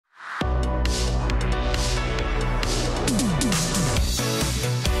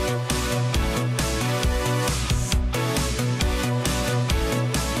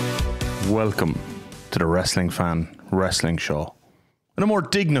welcome to the Wrestling Fan Wrestling Show. And a more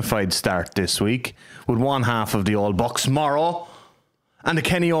dignified start this week with one half of the Old Bucks, Morro, and the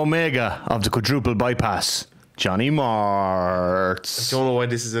Kenny Omega of the quadruple bypass, Johnny Martz. I don't know why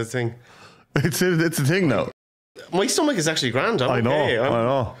this is a thing. It's a thing now. My stomach is actually grand. I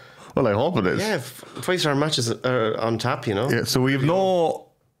know. Well, I hope it is. Yeah, 5-star matches are on tap, you know. Yeah, so we have no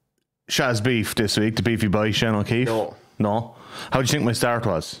Shaz beef this week, the beefy boy, Shane O'Keefe. No. How do you think my start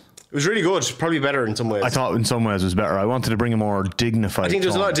was? It was really good. Probably better in some ways. I thought in some ways it was better. I wanted to bring a more dignified I think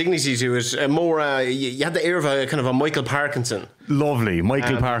there's tone. a lot of dignity to it. You had the air of a kind of a Michael Parkinson. Lovely.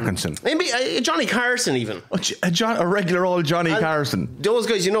 Michael Parkinson. Maybe Johnny Carson even. A regular old Johnny Carson. Those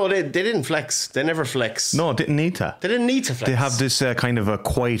guys, you know, they didn't flex. They never flex. No, didn't need to. They didn't need to flex. They have this kind of a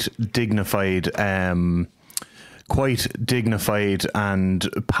quite dignified and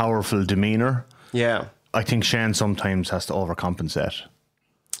powerful demeanour. Yeah. I think Shane sometimes has to overcompensate.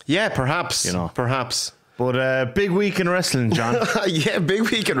 Yeah, perhaps. You know. Perhaps. But big week in wrestling, John. Yeah, big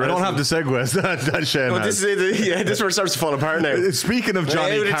week in wrestling. I don't have the segues that Shane no, has. this is where it starts to fall apart now. Speaking of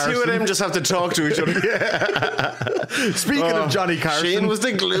Johnny Carson. The two of them just have to talk to each other. Yeah. Speaking of Johnny Carson. Shane was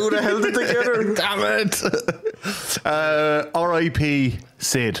the glue that held it together. Damn it. R.I.P.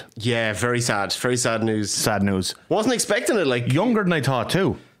 Sid. Yeah, very sad. Very sad news. Sad news. Wasn't expecting it. Like younger than I thought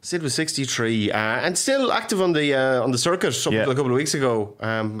too. Sid was 63 and still active on the circuit up until a couple of weeks ago.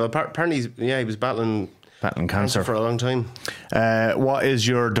 But apparently, he was battling cancer for a long time. What is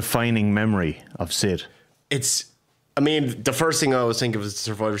your defining memory of Sid? The first thing I always think of is the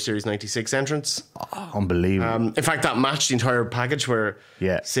Survivor Series 96 entrance. Oh, unbelievable. In fact, that match, the entire package where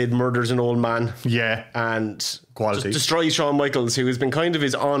Sid murders an old man. Yeah. And quality. Just destroys Shawn Michaels, who has been kind of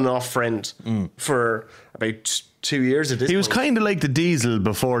his on and off friend for about 2 years at this point. He was kind of like the Diesel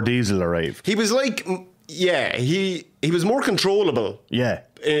before Diesel arrived. He was like, he was more controllable. Yeah.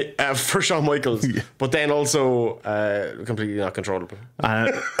 For Shawn Michaels, but then also completely not controllable.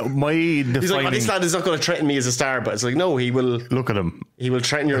 He's like, this lad is not going to threaten me as a star, but it's like, no, he will. Look at him. He will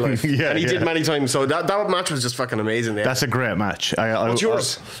threaten your life. And he did many times. So that match was just fucking amazing. Yeah. That's a great match. What's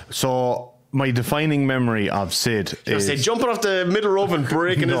yours? My defining memory of Sid is... Say, jumping off the middle rope and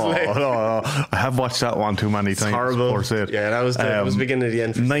breaking his leg. No. I have watched that one too many times. Horrible. Sid. Yeah, that was the beginning of the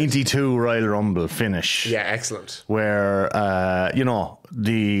end. 92 Royal Rumble finish. Yeah, excellent. Where,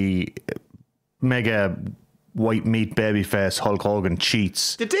 the mega white meat babyface Hulk Hogan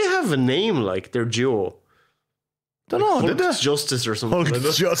cheats. Did they have a name like their duo? Don't know. Hulk's Justice or something.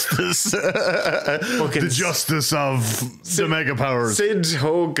 Hulk's Justice. The justice of the mega powers. Sid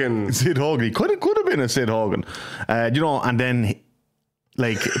Hogan. He could have been a Sid Hogan. And then,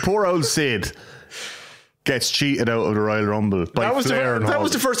 poor old Sid gets cheated out of the Royal Rumble by Flair and Hogan. That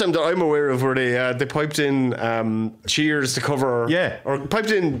was the first time that I'm aware of where they piped in cheers to cover... Yeah. Or piped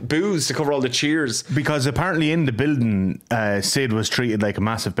in boos to cover all the cheers. Because apparently in the building, Sid was treated like a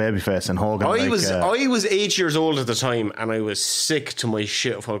massive babyface and Hogan... I was 8 years old at the time and I was sick to my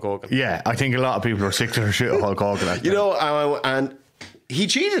shit of Hulk Hogan. Yeah, I think a lot of people are sick to their shit of Hulk Hogan. And he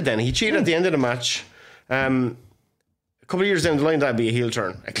cheated then. He cheated at the end of the match. A couple of years down the line, that'd be a heel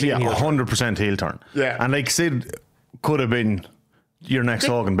turn. A clean heel 100% heel turn. Yeah. And Sid could have been your next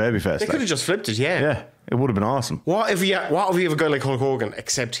Hogan babyface. They could have just flipped it, Yeah, it would have been awesome. What if you have a guy like Hulk Hogan,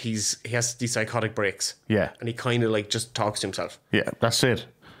 except he has these psychotic breaks? Yeah. And he kind of just talks to himself. Yeah, that's it.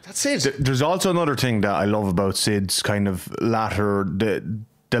 That's it. There's also another thing that I love about Sid's kind of the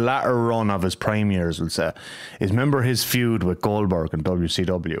latter run of his prime years, we'll say, is remember his feud with Goldberg in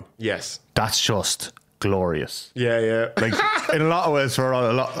WCW? Yes. That's just... glorious. Yeah. In a lot of ways for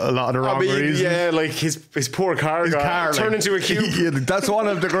a lot of the wrong reasons. Yeah, his poor car turned into a cube. That's one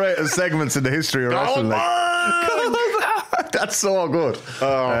of the greatest segments in the history of wrestling. That's so good.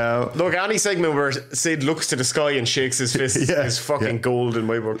 Look, any segment where Sid looks to the sky and shakes his fist is fucking gold in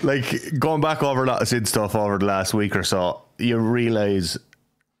my book. Going back over a lot of Sid stuff over the last week or so, you realise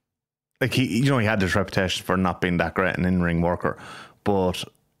he had this reputation for not being that great an in-ring worker, but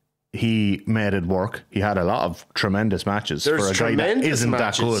he made it work. He had a lot of tremendous matches for a guy that isn't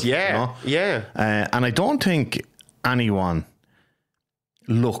that good. Yeah, and I don't think anyone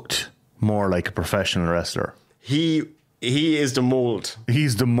looked more like a professional wrestler. He is the mold.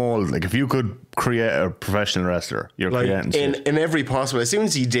 He's the mold. If you could create a professional wrestler, you're creating in every possible. As soon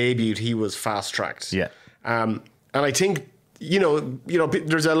as he debuted, he was fast tracked. Yeah, and I think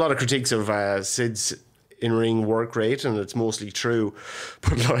there's a lot of critiques of Sid's in-ring work rate, and it's mostly true,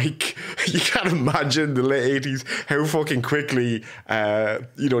 but you can't imagine the late 80s how fucking quickly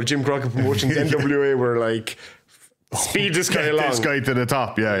Jim Crockett Promotions NWA were speed this guy along, this guy to the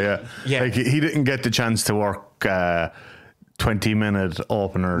top. Yeah. He didn't get the chance to work 20-minute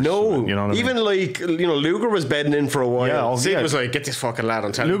openers. No, you know what even I mean? like Luger was bedding in for a while. Yeah, Sid was like, "Get this fucking lad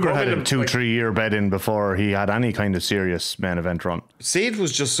on television." Luger had a 2-3 year bed in before he had any kind of serious main event run. Sid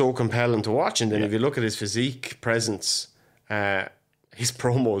was just so compelling to watch, and then if you look at his physique, presence, his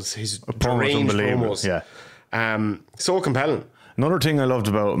promos, his deranged promos, so compelling. Another thing I loved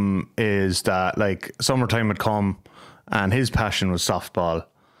about him is that like summertime had come, and his passion was softball.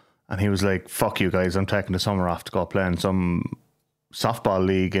 And he was like, "Fuck you guys! I'm taking the summer off to go play in some softball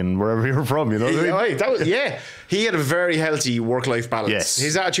league in wherever you're from." You know what I mean? He had a very healthy work-life balance. Yes.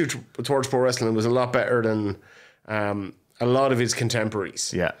 His attitude towards pro wrestling was a lot better than a lot of his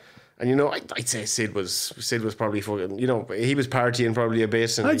contemporaries. Yeah. And I'd say Sid was probably fucking. He was partying probably a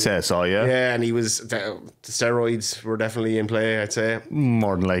bit. And I'd say so. Yeah. Yeah, and he was the steroids were definitely in play. I'd say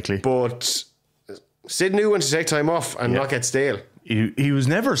more than likely. But Sid knew when to take time off and not get stale. He was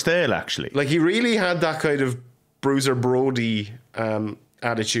never stale, actually. Like, he really had that kind of Bruiser Brody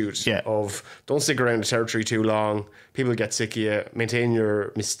attitude of don't stick around the territory too long. People get sick of you. Maintain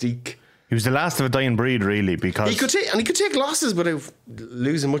your mystique. He was the last of a dying breed, really, because he could take losses without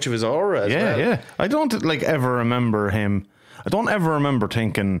losing much of his aura as well. Yeah. I don't ever remember him. I don't ever remember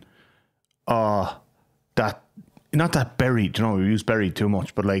thinking, that not that buried. We use buried too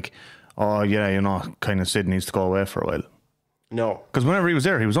much, but like, kind of Sid needs to go away for a while. No, because whenever he was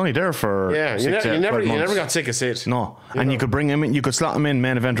there, he was only there for you never got sick of Sid. No, you could bring him in, you could slot him in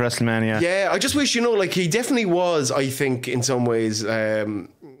main event WrestleMania. Yeah, I just wish like he definitely was. I think in some ways,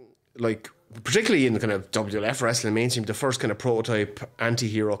 like particularly in the kind of WWF wrestling mainstream, the first kind of prototype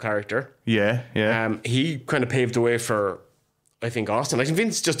anti-hero character. Yeah. He kind of paved the way for, I think, Austin. I think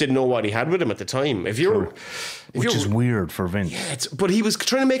Vince just didn't know what he had with him at the time. Which is weird for Vince. Yeah, but he was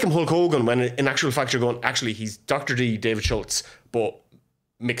trying to make him Hulk Hogan when in actual fact you're going, actually, he's Dr. D, David Schultz, but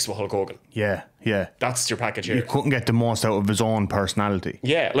mixed with Hulk Hogan. Yeah. That's your package here. You couldn't get the most out of his own personality.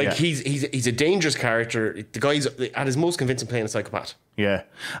 Yeah, he's a dangerous character. The guy's at his most convincing playing a psychopath. Yeah.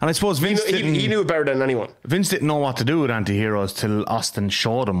 And I suppose Vince he knew it better than anyone. Vince didn't know what to do with anti-heroes till Austin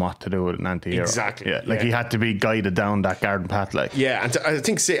showed him what to do with an anti-hero. Exactly. Yeah. He had to be guided down that garden path. Like. Yeah, and I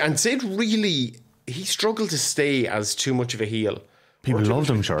think Sid really, he struggled to stay as too much of a heel. People loved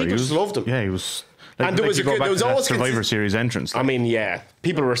him, sure. People just loved him. Yeah, he was. And there was always Survivor Series entrance. I mean,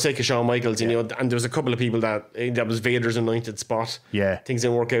 people were sick of Shawn Michaels, and there was a couple of people that was Vader's anointed spot. Yeah, things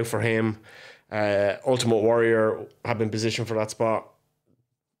didn't work out for him. Ultimate Warrior had been positioned for that spot,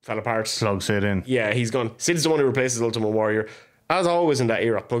 fell apart. Plug Sid in. Yeah, he's gone. Sid's the one who replaces Ultimate Warrior, as always in that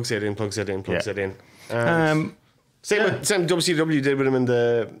era. Plug Sid in. Same WCW did with him in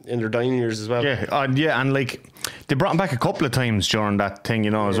their dying years as well. Yeah, and like they brought him back a couple of times during that thing,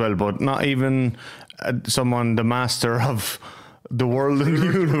 as well. But not even someone, the master of the world and the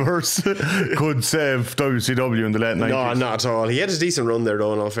universe, could save WCW in the late 90s. No, not at all. He had a decent run there,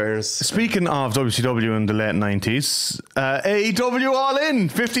 though, in all fairness. Speaking of WCW in the late 90s, AEW All In,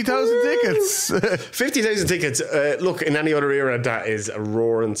 50,000 tickets. 50,000 tickets. Look, in any other era, that is a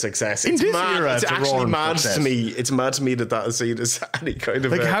roaring success. In this era, it's actually mad to me. It's mad to me that is seen as any kind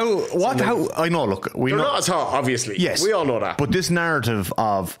of... Like how... I know, look... They're not as hot, obviously. Yes. We all know that. But this narrative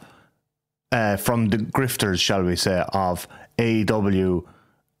of... from the grifters, shall we say, of AEW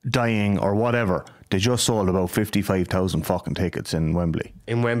dying or whatever, they just sold about 55,000 fucking tickets in Wembley.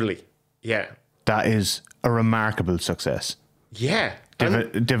 Yeah. That is a remarkable success. Yeah.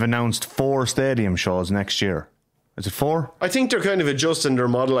 They've announced 4 stadium shows next year. Is it 4? I think they're kind of adjusting their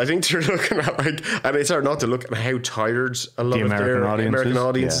model. I think they're looking at and it's hard not to look at how tired a lot of their American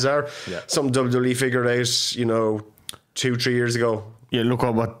audiences are. Yeah. Something WWE figured out, 2-3 years ago. Yeah, look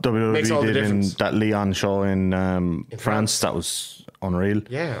at what WWE did in that Lyon show in France. That was unreal.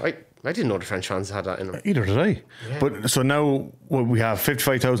 Yeah, I didn't know the French fans had that in them. Either did I. Yeah. But so now we have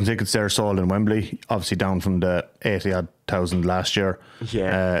 55,000 tickets there sold in Wembley, obviously down from the 80,000 last year.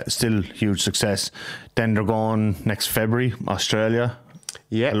 Yeah. Still huge success. Then they're going next February, Australia.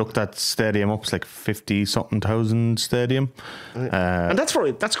 Yeah. I looked that stadium up, it's like 50-something thousand stadium. And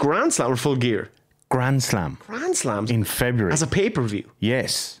that's Grand Slam or Full Gear? Grand Slams in February as a pay-per-view.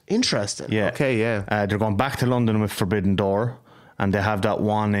 Yes, interesting. Yeah, okay, yeah. They're going back to London with Forbidden Door, and they have that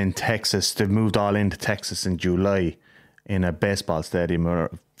one in Texas. They've moved all into Texas in July in a baseball stadium or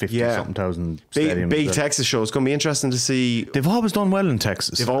 50-something thousand stadium. Big Texas show. It's going to be interesting to see. They've always done well in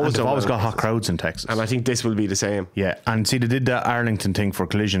Texas. They've always got hot crowds in Texas, and I think this will be the same. Yeah, and see, they did the Arlington thing for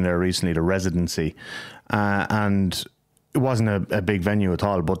Collision there recently, the residency, and it wasn't a big venue at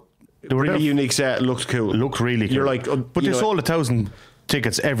all, but. The really unique set, looked cool. Looked really cool. You're like, but they sold 1,000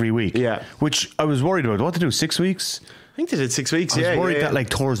 tickets every week. Yeah. Which I was worried about. What to do, 6 weeks? I think they did 6 weeks. I was worried yeah. that like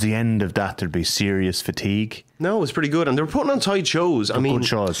towards the end of that there'd be serious fatigue. No, it was pretty good, and they were putting on tight shows. I mean, Good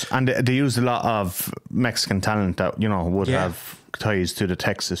shows, and they used a lot of Mexican talent that would have ties to the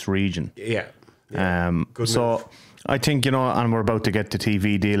Texas region. Yeah. Good move. I think, and we're about to get the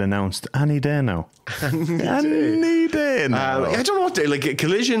TV deal announced any day now. Any day now. I don't know what like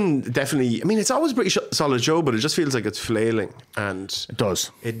Collision definitely. I mean, it's always a pretty solid show, but it just feels like it's flailing, and it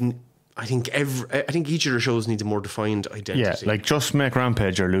does. I think each of their shows needs a more defined identity. Yeah, like just make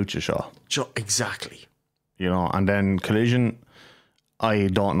Rampage or Lucha show. Exactly. And then Collision, I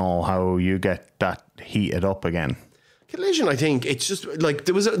don't know how you get that heated up again. Collision, I think it's just like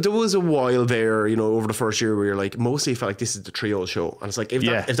there was a while there, over the first year where you're like, mostly felt like this is the trio show, and it's like if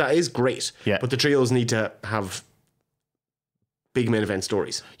that is great, but the trios need to have big main event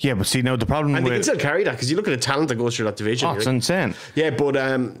stories. Yeah, but see now the problem, and they can still carry that because you look at the talent that goes through that division. Oh, it's insane. Yeah, but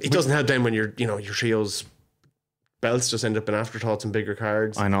it doesn't help then when your trios belts just end up in afterthoughts and bigger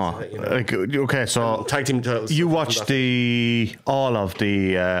cards. I know. Like, okay, so tag team titles. You watched all of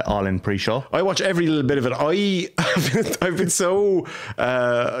the All In pre-show? I watch every little bit of it. I've been so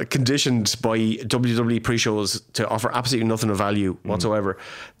conditioned by WWE pre-shows to offer absolutely nothing of value whatsoever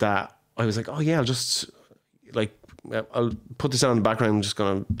that I was like, oh yeah, I'll just I'll put this on in the background. I'm just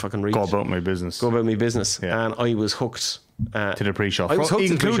gonna fucking read. Go about my business. Yeah. And I was hooked. To the pre-show. I was hooked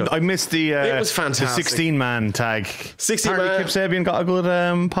to the pre-show. I missed the it was fantastic. The 16-man tag. 16-man. Kip Sabian got a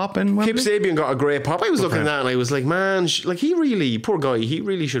good pop in. Kip Sabian got a great pop. I was looking at that and I was like, man, he really, poor guy, he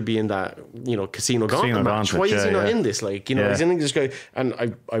really should be in that, Casino Gauntlet match. Why is he not in this? He's an English guy. And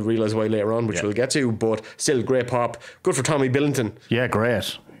I realised why later on, which we'll get to, but still great pop. Good for Tommy Billington. Yeah,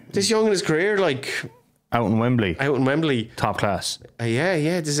 great. This young in his career, out in Wembley. Top class.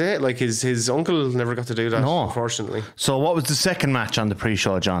 Yeah, this is it. His uncle never got to do that, unfortunately. So what was the second match on the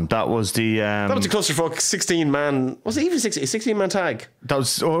pre-show, John? That was the... that was the clusterfuck 16-man... Was it even 16-man tag? That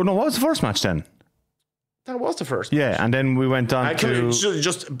was... Oh, no, what was the first match then? That was the first. Yeah, and then we went on to...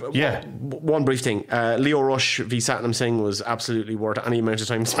 Just one brief thing. Leo Rush v Satnam Singh was absolutely worth any amount of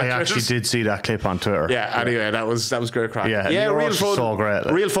time spent. I actually did see that clip on Twitter. Yeah, anyway, that was great crack. Yeah, Leo real Rush fun. So great.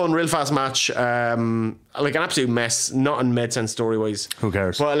 Real fun, real fast match. An absolute mess. Not in made sense story-wise. Who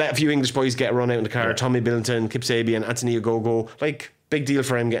cares? But I let a few English boys get run out in the car. Yeah. Tommy Billington, Kip Sabian, Anthony Ogogo. Big deal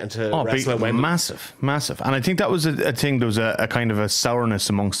for him getting to wrestle at Wembley. Massive. And I think that was a thing. There was a kind of a sourness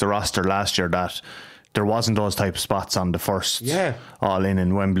amongst the roster last year that there wasn't those type of spots on the first All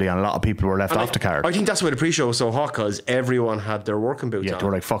In Wembley, and a lot of people were left off the card. I think that's why the pre-show was so hot, because everyone had their working boots on. Yeah, they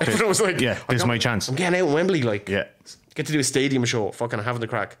were like, fuck it. Everyone was like, this is my chance. I'm getting out in Wembley, get to do a stadium show, fucking having the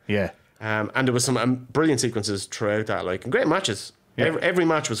crack. Yeah. And there was some brilliant sequences throughout that, and great matches. Yeah. Every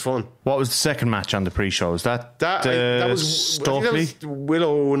match was fun. What was the second match on the pre-show? Was that was Stokely? That was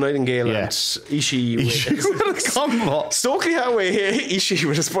Willow Nightingale and Ishii. Combo. Stokely had away Ishii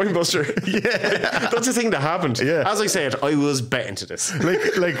with a spine buster. Yeah. That's the thing that happened. Yeah. As I said, I was betting to this.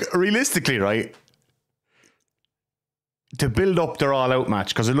 Realistically, right? To build up their all-out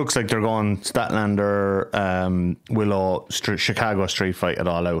match, because it looks like they're going Statlander, Willow, Chicago street fight at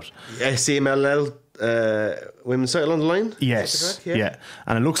all out. CMLL. Women's title on the line? Yes. Yeah.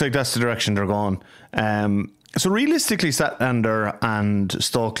 And it looks like that's the direction they're going. So realistically, Statlander and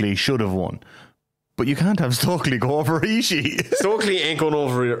Stokely should have won. But you can't have Stokely go over Ishii. Stokely ain't going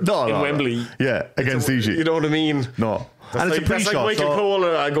over in Wembley. Yeah, against Ishii. You know what I mean? No. That's and like, it's a pre-show. That's like Michael Cole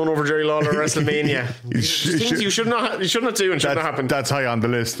going over Jerry Lawler at WrestleMania. Things you should not do and should not happen. That's high on the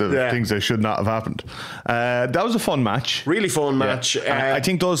list of things that should not have happened. That was a fun match. Really fun match. I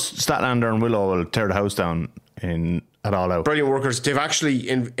think those Statlander and Willow will tear the house down at all out. Brilliant workers. They've actually,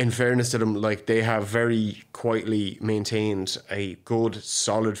 in fairness to them, they have very quietly maintained a good,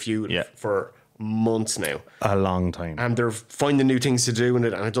 solid feud for months now. A long time. And they're finding new things to do in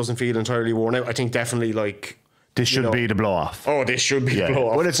it, and it doesn't feel entirely worn out. I think definitely this should be the blow off. Oh, this should be the blow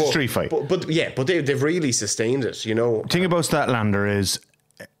off. Well, it's a street fight. But they've really sustained it, The thing about Statlander is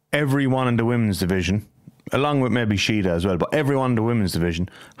everyone in the women's division, along with maybe Sheeta as well, but everyone in the women's division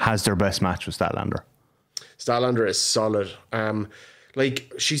has their best match with Statlander. Statlander is solid.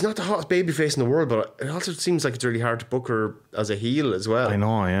 She's not the hottest babyface in the world, but it also seems like it's really hard to book her as a heel as well. I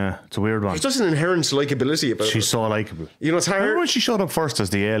know, yeah. It's a weird one. There's just an inherent likability about her. She's so likeable. It's hard. Remember when she showed up first as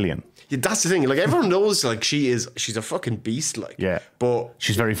the alien? Yeah, that's the thing. Everyone knows, she's a fucking beast, Yeah. But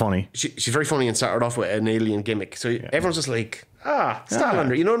she's very funny. She's very funny and started off with an alien gimmick. So everyone's just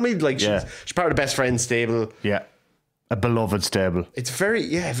Statlander. You know what I mean? She's part of the best friend stable. Yeah. a beloved stable. It's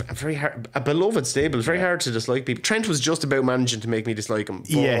very hard. A beloved stable. It's very hard to dislike people. Trent was just about managing to make me dislike him.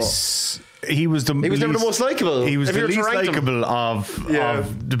 Yes. He was never the most likeable. He was the least likeable of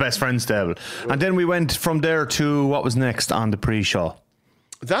the best friend stable. And then we went from there to what was next on the pre-show.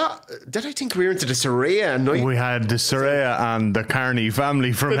 Did I think we were into the Saraya night? We had the Saraya and the Carney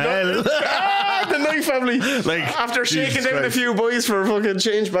family from hell. The Knight family. Like, after shaking down a few boys for fucking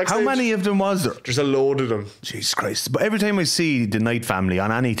change backstage. How many of them was there? There's a load of them. Jesus Christ. But every time I see the Knight family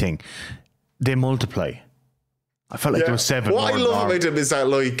on anything, they multiply. I felt like there was 7. What I love about them is that,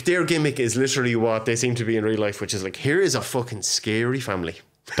 like, their gimmick is literally what they seem to be in real life, which is like, here is a fucking scary family.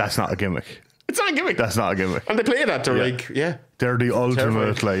 That's not a gimmick. It's not a gimmick. That's not a gimmick. And they play that. They're like, they're the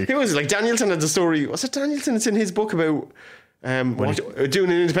ultimate, terrifying. like. Who was it? Like, Danielson had the story. Was it Danielson? It's in his book about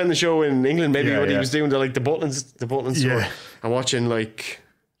doing an independent show in England, maybe when he was doing the Butlins tour, and watching like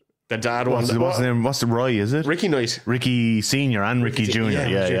the dad one. What's the name? What's the Roy? Is it Ricky Knight? Ricky Senior and Ricky Junior.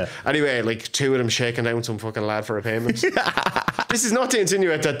 Yeah. Anyway, like 2 of them shaking down some fucking lad for a payment. This is not to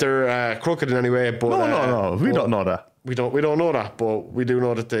insinuate that they're crooked in any way, but no, we don't know that. We don't know that, but we do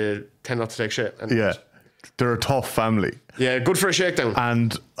know that they tend not to take shit. And they're a tough family. Yeah, good for a shakedown.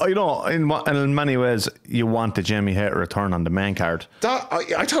 And you know, in many ways, you want the Jamie Hayter return on the main card. That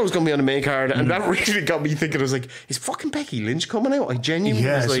I thought it was going to be on the main card, and that really got me thinking. I was like, "Is fucking Becky Lynch coming out?" I genuinely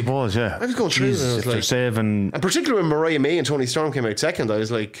was like, I suppose, yeah. I was going through it. I was like, saving, and particularly when Mariah May and Toni Storm came out second, I was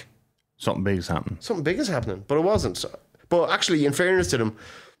like, something big is happening. Something big is happening, but it wasn't. But actually, in fairness to them,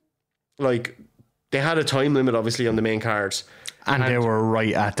 like, they had a time limit, obviously, on the main cards. And they were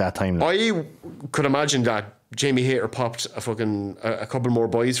right at that time limit. I could imagine that Jamie Hayter popped a couple more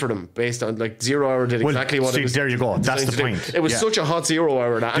boys for them based on, like, 0 Hour did exactly what it was. There you go. That's the point. It was such a hot 0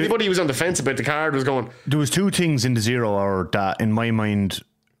 Hour that anybody who was on the fence about the card was going. There was 2 things in the 0 Hour that, in my mind,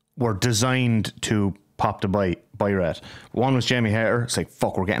 were designed to pop the buy rate. One was Jamie Hayter. It's like,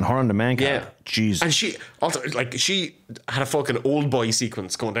 fuck, we're getting her on the main card. Yeah. Jesus. And she also, like, she had a fucking old boy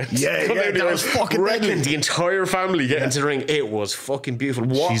sequence going down. That was fucking wrecking the entire family getting to the ring. It was fucking beautiful.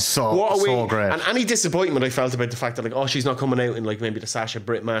 She's so great. And any disappointment I felt about the fact that, like, oh, she's not coming out in, like, maybe the Sasha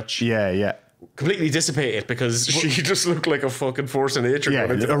Britt match. Yeah. Completely dissipated because she just looked like a fucking force of nature. Yeah,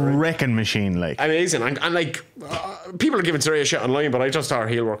 a wrecking machine, like. Amazing. And like, people are giving Saraya shit online, but I just thought her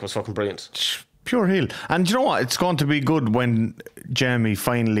heel work was fucking brilliant. Pure heel. And you know what? It's going to be good when Jamie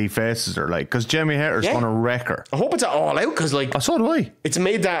finally faces her, like, because Jamie Hayter's going to wreck her. I hope it's all out, because, like, so do I. It's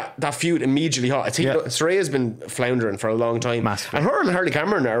made that feud immediately hot. I think Saraya's been floundering for a long time. Massively. And her and Harley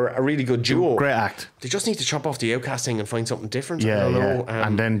Cameron are a really good duo. Great act. They just need to chop off the outcasting and find something different. Yeah.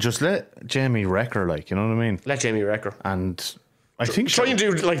 And then just let Jamie wreck her, like, you know what I mean? Let Jamie wreck her. And I think try and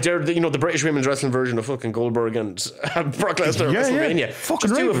do, like, the British women's wrestling version of fucking Goldberg and Brock Lesnar at WrestleMania. Fucking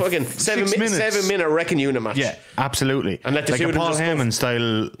just do a right, fucking 7-minute wrecking unit match. Yeah, absolutely. And let the like a Paul Heyman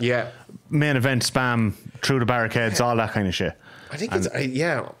style main event spam through the barricades, all that kind of shit. I think it's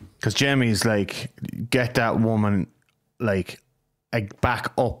because Jamie's like, get that woman like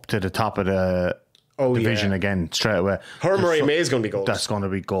back up to the top of the division again straight away. Her Mariah May is going to be gold. That's going to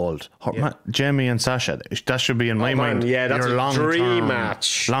be gold. Jamie and Sasha, that should be in my mind. Yeah, that's a dream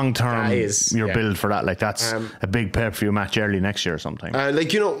match. Long term, your build for that. Like, that's a big pay-per-view match early next year sometime.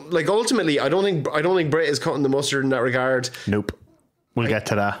 Like, you know, like, ultimately, I don't think Britt is cutting the mustard in that regard. Nope. We'll get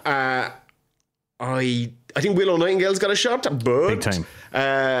to that. I think Willow Nightingale's got a shot, but big time.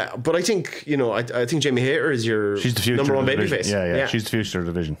 But I think, you know, I think Jamie Hayter is she's the future number one babyface. Yeah, she's the future of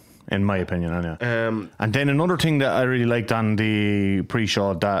the division, in my opinion. And then another thing that I really liked on the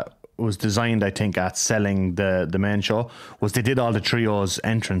pre-show that was designed, I think, at selling the main show was they did all the trios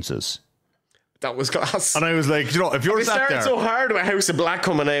entrances. That was class. And I was like, you know, if you're sat there, it started so hard with House of Black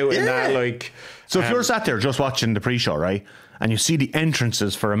coming out and that, like. So if you're sat there just watching the pre-show, right, and you see the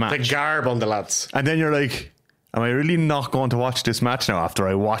entrances for a match, the garb on the lads, and then you're like, am I really not going to watch this match now after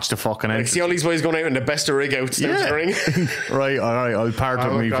I watch the fucking entrance? See all these boys going out in the best of rig outs down to the ring. Right, all right, I'll part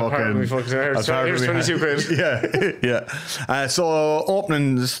with me fucking. Here's 22 quid. Yeah. So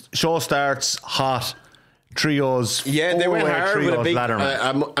opening show starts hot. Trios. Yeah, they went hard with a big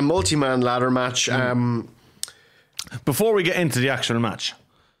a multi-man ladder match. Before we get into the actual match,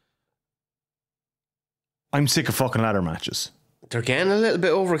 I'm sick of fucking ladder matches. They're getting a little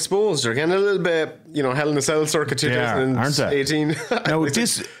bit overexposed. They're getting a little bit, you know, Hell in a Cell circa 2018. Now,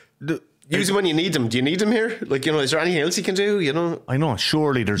 use them when you need them. Do you need them here? Like, you know, is there anything else you can do? You know, I know.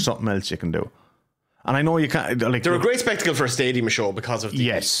 Surely there's something else you can do. And I know you can't like They're a great spectacle for a stadium show because of the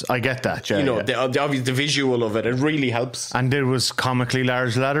yes, I get that. Yeah, you know yeah. the visual of it. It really helps. And there was comically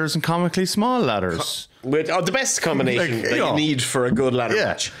large ladders and comically small ladders. With the best combination that you need for a good ladder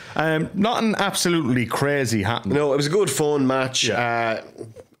match. Nothing absolutely crazy happened. No, it was a good fun match. Yeah.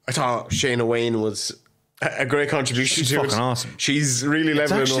 I thought Shayna Wayne was a great contribution to it. Fucking awesome. She's really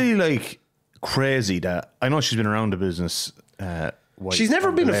leveling up. It's actually like crazy that I know she's been around the business. She's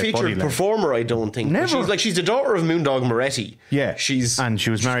never been a featured performer, I don't think. Never. She's the daughter of Moondog Moretti. Yeah, she was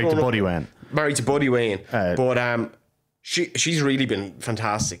married to Buddy Wayne. Married to Buddy Wayne, but she's really been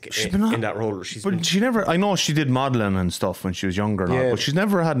fantastic in that role. She never. I know she did modeling and stuff when she was younger, but she's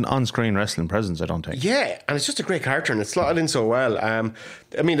never had an on-screen wrestling presence. I don't think. Yeah, and it's just a great character, and it's slotted in so well.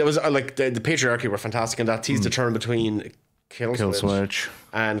 I mean, there was like the patriarchy were fantastic, and that teased the turn between Killswitch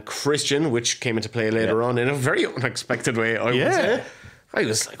and Christian, which came into play later on in a very unexpected way. I would say. I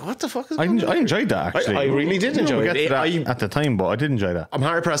was like, what the fuck is going on? I enjoyed that, actually. I really did enjoy it. At the time, but I did enjoy that. I'm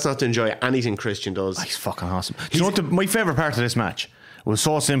hard pressed not to enjoy anything Christian does. He's fucking awesome. Do you know what my favourite part of this match was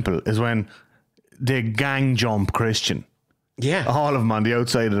so simple is when they gang jump Christian. Yeah. All of them on the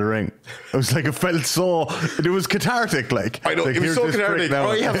outside of the ring. It was like, it felt so, it was cathartic, like. I know, like, it was so cathartic.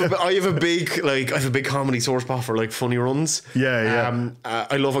 I have a big comedy source spot for like funny runs. Yeah.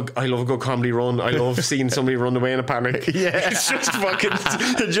 I love a good comedy run. I love seeing somebody run away in a panic. Yeah. It's just fucking,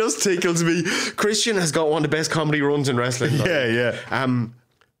 it just tickles me. Christian has got one of the best comedy runs in wrestling. Like. Yeah.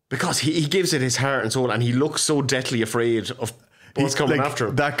 Because he gives it his heart and soul, and he looks so deathly afraid of what's coming after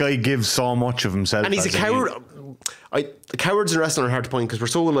him. That guy gives so much of himself. And he's a coward. The cowards in wrestling are hard to point because we're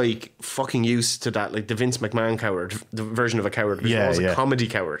so like fucking used to that, like the Vince McMahon coward, the version of a coward, which was a comedy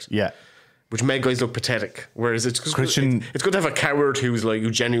coward. Yeah. Which made guys look pathetic. Whereas it's Christian, it's good to have a coward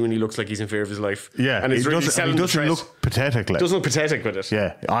who genuinely looks like he's in fear of his life. Yeah. And he doesn't look pathetic. Like. Doesn't look pathetic with it.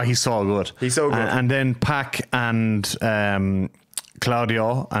 Yeah. He's so good. He's so good. And then Pac and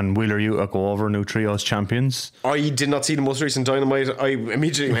Claudio and Wheeler Yuta go over, new trios champions. I did not see the most recent Dynamite. I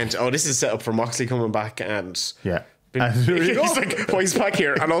immediately went, oh, this is set up for Moxley coming back, and he's like, why is Pac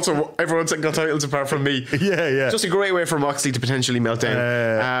here? And also everyone's got titles apart from me. Yeah. Just a great way for Moxley to potentially melt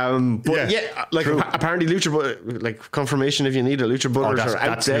down. Apparently Lucha, confirmation if you need it, Lucha Brothers are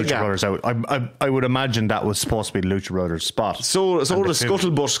out there. Lucha Brothers out. I would imagine that was supposed to be the Lucha Brothers spot. So the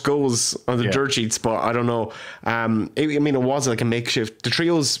scuttlebutt goes on the dirt sheet spot. I don't know. It was like a makeshift. The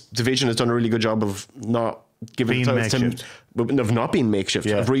trios division has done a really good job of not giving titles of not being makeshift,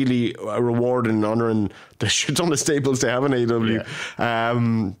 of really rewarding and honouring the shit ton of staples they have in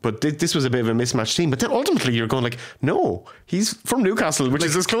AEW. But this was a bit of a mismatched team. But then ultimately you're going like, no, he's from Newcastle, which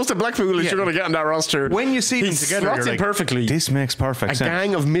is as close to Blackpool as you're going to get on that roster. When you see them together, you're like, perfectly. This makes perfect sense. A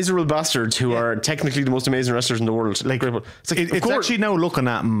gang of miserable bastards who are technically the most amazing wrestlers in the world. It's actually now looking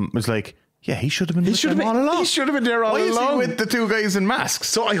at him, it's like, yeah, he should have been with them all along. He should have been there all along. Why is he with the two guys in masks?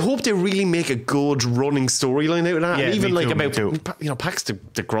 So I hope they really make a good running storyline out of that. Yeah, and even about Pac's the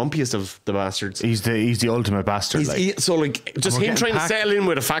grumpiest of the bastards. He's the ultimate bastard. Just him trying to settle in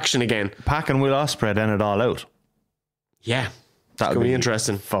with a faction again. Pac and Will Ospreay then it all out. Yeah, that would be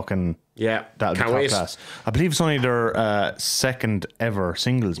interesting. Fucking that'll be top class. I believe it's only their second ever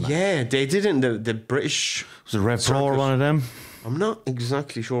singles match. Yeah, they did it in the British. Was it Rev Pro or one of them? I'm not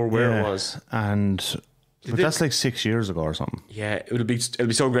exactly sure where it was, but that's like 6 years ago or something. Yeah, it'll be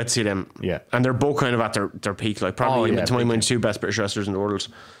so great to see them. Yeah, and they're both kind of at their peak. Like probably to my mind, two best British wrestlers in the world.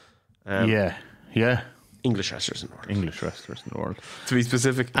 English wrestlers in the world. To be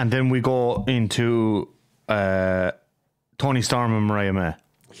specific. And then we go into Tony Storm and Mariah May.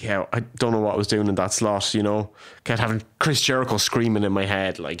 Yeah, I don't know what I was doing in that slot. Kept having Chris Jericho screaming in my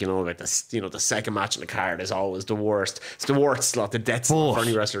head, the second match in the card is always the worst. It's the worst slot, the death slot for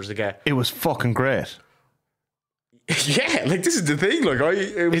any wrestlers to get. It was fucking great. Yeah, this is the thing.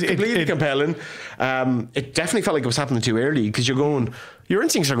 It was completely compelling. It definitely felt like it was happening too early because your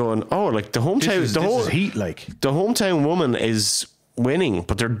instincts are going, oh, the hometown, this is heat, the hometown woman is winning,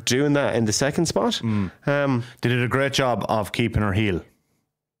 but they're doing that in the second spot. They did a great job of keeping her heel.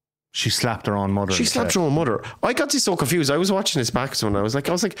 She slapped her own mother. I got so confused. I was watching this back and I was like,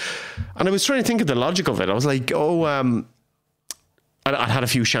 and I was trying to think of the logic of it. I was like, I had a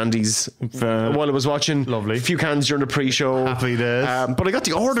few shandies while I was watching. Lovely. A few cans during the pre-show. Happy days. But I got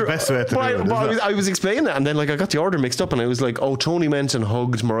the order. Best way to do it. I was explaining it, and then I got the order mixed up, and I was like, Tony went and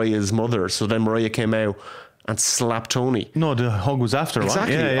hugged Mariah's mother. So then Mariah came out and slapped Tony. No, the hug was after.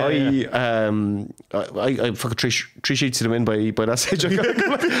 Exactly. I fucking three sheets to the win by that stage. There's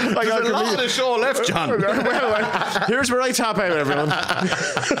a lot of the show left, John. Well, here's where I tap out, everyone.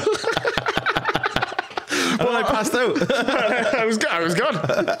 Well, I passed out. I was good.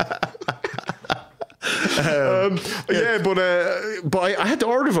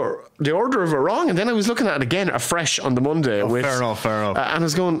 of it wrong, and then I was looking at it again afresh on the Monday. Fair enough. And I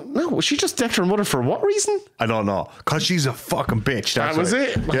was going, no, she just decked her mother for what reason? I don't know, because she's a fucking bitch. That was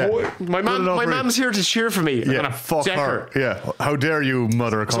it. Yeah. My mom's here to cheer for me. Yeah, fuck her. Yeah, how dare you,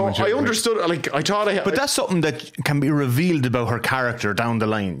 mother? So I understood. Like I thought, but that's something that can be revealed about her character down the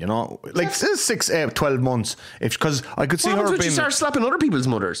line. You know, like 6, 8, 12 months. Because I could see her being. She starts slapping other people's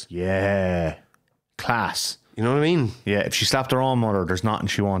mothers. Yeah, class. You know what I mean? Yeah, if she slapped her own mother, there's nothing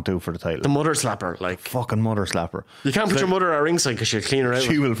she won't do for the title. The mother slapper, like fucking mother slapper. You can't put your mother at ringside because she'll clean her out.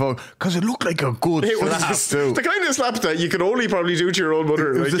 She will fuck, because it looked like a good slap too. The kind of slap that you could only probably do to your own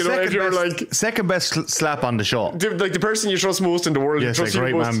mother. Like, you know, if you're like second best slap on the show. Like the person you trust most in the world. Yes, like,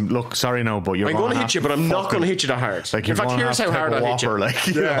 right, man. Look, sorry, no, but I'm going to hit you, but I'm not going to hit you that hard. Like, in fact, here's how hard I hit you. Like,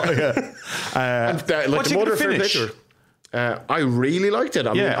 and like the mother finish. I really liked it.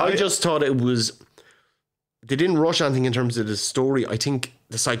 I mean, I just thought it was. They didn't rush anything in terms of the story. I think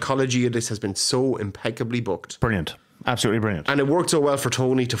the psychology of this has been so impeccably booked. Brilliant. Absolutely brilliant. And it worked so well for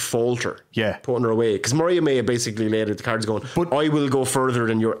Tony to falter. Yeah. Putting her away. Because Mariah May basically laid out the cards going, but I will go further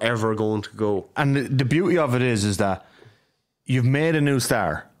than you're ever going to go. And the beauty of it is that you've made a new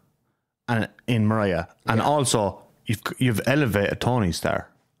star in Mariah. And also, you've elevated Tony's star.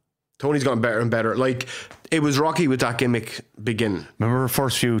 Tony's gotten better and better. Like, it was rocky with that gimmick beginning. Remember her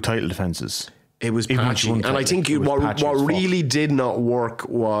first few title defenses? It was patchy. And I think what really did not work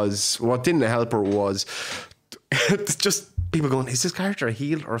was, what didn't help her was just people going, is this character a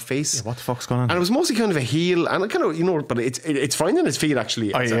heel or a face? Yeah, what the fuck's going on? And it was mostly kind of a heel, and kind of, you know, but it's finding its feet actually.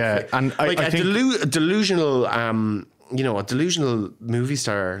 Yeah, and like I think delusional, you know, a delusional movie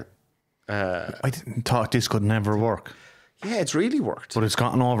star. I didn't thought this could never work. Yeah, it's really worked, but it's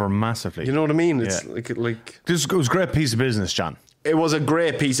gotten over massively. You know what I mean? It's like this was a great piece of business, John. It was a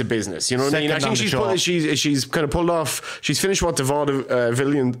great piece of business. You know what I mean? I think she's kind of pulled off. She's finished what the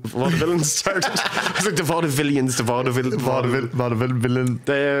vaudevillains started. It's like the vaudevillains, vaudevillain.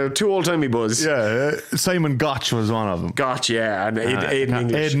 They're two old-timey buzz. Yeah, Simon Gotch was one of them. Gotch, yeah, and Aiden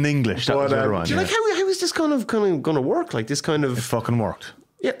English. Aiden English, that was the other one. Do you like how is this kind of going to work? Like this kind of... It fucking worked.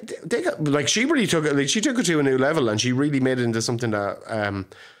 Yeah, they got, like she really took it. Like she took it to a new level, and she really made it into something that...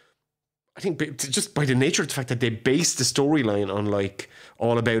 I think just by the nature of the fact that they based the storyline on like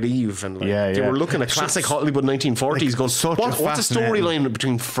All About Eve and like they were looking at classic Hollywood 1940s like going, what's a storyline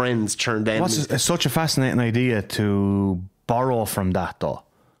between friends turned in? It's such a fascinating idea to borrow from that though.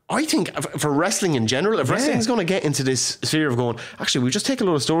 I think for wrestling in general, if wrestling's going to get into this sphere of going, actually, we just take a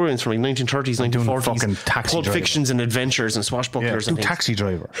lot of storylines from like 1930s, 1940s, Pulp Fictions and adventures and swashbucklers and things. Taxi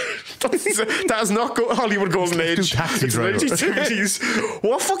Driver. That is not Hollywood Golden Age. Do Taxi Driver. 1970s.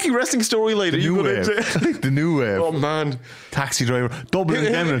 What fucking wrestling storyline are you going to? The new wave. Oh man, Taxi Driver. Double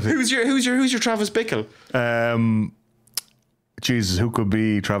Indemnity. Who's your Travis Bickle? Jesus, who could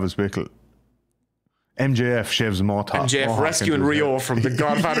be Travis Bickle? MJF shaves a Mohawk. MJF rescuing Rio from the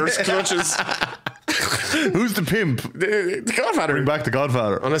Godfather's clutches. Who's the pimp? The Godfather. Bring back the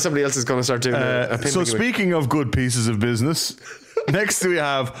Godfather. Unless somebody else is going to start doing a pimp. So speaking of good pieces of business, next we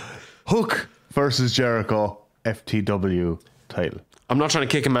have Hook versus Jericho FTW title. I'm not trying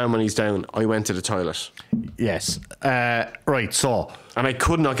to kick him out when he's down. I went to the toilet. Yes. Right, so. And I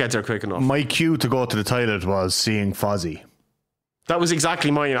could not get there quick enough. My cue to go to the toilet was seeing Fozzy. That was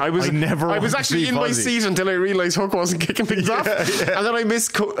exactly mine. I was actually in my seat until I realised Hook wasn't kicking things off. Yeah. And then I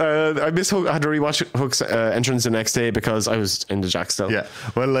missed Hook. I had to rewatch Hook's entrance the next day because I was in the Jack still. Yeah.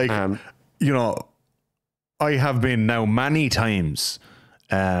 Well, like, you know, I have been now many times.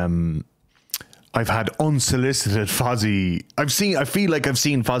 I've had unsolicited Fozzy. I feel like I've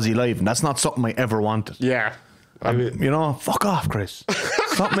seen Fozzy live, and that's not something I ever wanted. Yeah. You know, fuck off, Chris.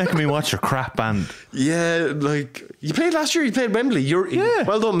 Stop making me watch your crap band. Yeah, like you played last year. You played Wembley.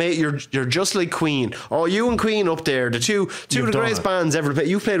 Well done, mate. You're just like Queen. Oh, you and Queen up there, the two of the greatest bands ever played.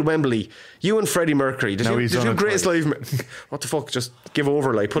 You played Wembley. You and Freddie Mercury, the two greatest live. What the fuck? Just give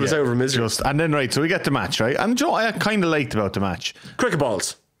over, like put us out of misery. And then right, so we get the match, right? And Joe, I kind of liked about the match. Cricket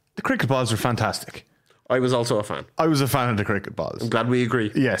balls. The cricket balls were fantastic. I was also a fan. I was a fan of the cricket balls. I'm glad we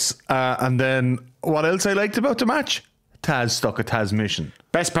agree. Yes. And then what else I liked about the match? Taz stuck a Taz mission.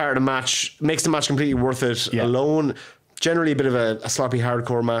 Best part of the match. Makes the match completely worth it alone. Generally a bit of a sloppy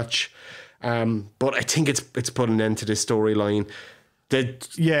hardcore match. But I think it's put an end to this storyline. The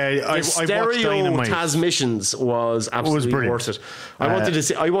stereo Taz missions was absolutely worth it.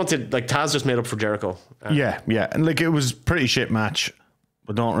 I wanted like Taz just made up for Jericho. Yeah. And like it was pretty shit match.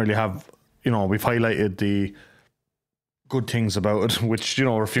 We don't really have, you know, we've highlighted the good things about it, which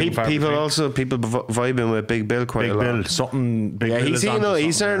are few and far People between. people vibing with Big Bill quite Big a lot. Bill, something. Big Bill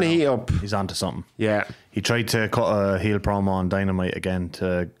he's starting to heat up. He's onto something. Yeah, he tried to cut a heel promo on Dynamite again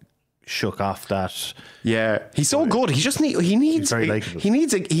to shook off that. Yeah, he's so good. He just needs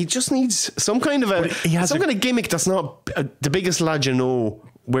some kind of gimmick that's not the biggest lad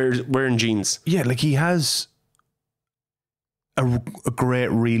wearing jeans. Yeah, like he has a great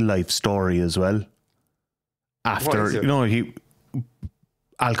real life story as well. After he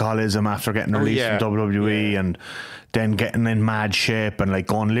alcoholism, after getting released from WWE, and then getting in mad shape and like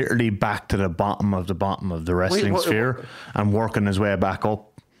going literally back to the bottom of the wrestling sphere and working his way back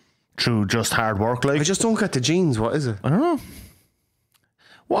up through just hard work. Like, I just don't get the jeans. What is it? I don't know.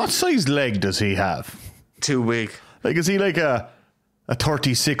 What size leg does he have? Too big. Like, is he like a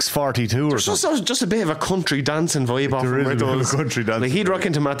 36-42 or something? Just a bit of a country dancing vibe off him. Country dancing. Like, he'd rock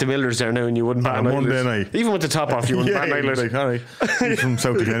into Matty Miller's there now and you wouldn't bat an eyelid. Monday night. Even with the top off, you wouldn't bat an eyelid. Like, all right. He's from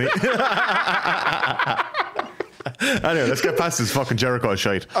South Kenny. Anyway, let's get past this fucking Jericho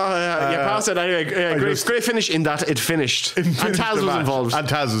shite. Pass it anyway. Great finish in that it finished. And Taz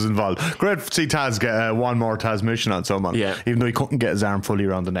was involved. Great to see Taz get one more Taz mission on someone. Yeah. Even though he couldn't get his arm fully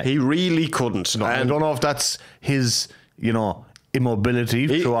around the neck. He really couldn't. No, I don't know if that's his, immobility.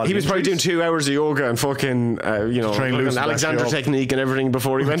 He was probably doing 2 hours of yoga and fucking, fucking Alexander technique and everything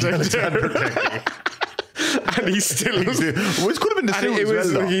before he went out there. And he still it could have been the suit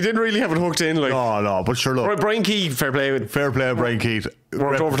as well. He didn't really have it hooked in. Like, no, but sure, look. Brian Keith, fair play with Brian Keith.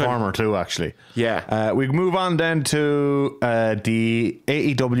 Great performer too, actually. Yeah. We move on then to the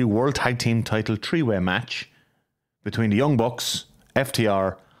AEW World Tag Team Title 3-way match between the Young Bucks,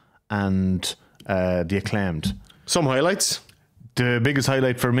 FTR, and the Acclaimed. Some highlights. The biggest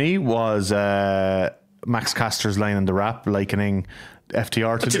highlight for me was Max Caster's line in the rap likening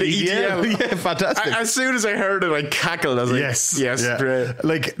FTR to the EDL. Yeah, fantastic. As soon as I heard it, I cackled. I was like, yes, yeah. Great.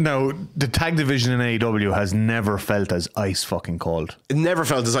 Like, now, the tag division in AEW has never felt as ice fucking cold. It never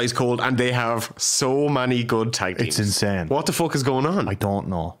felt as ice cold, and they have so many good tag teams. It's insane. What the fuck is going on? I don't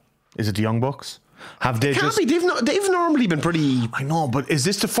know. Is it the Young Bucks? Have they Can't be. They've normally been pretty... I know, but is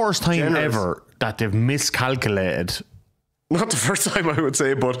this the first time ever that they've miscalculated? Not the first time, I would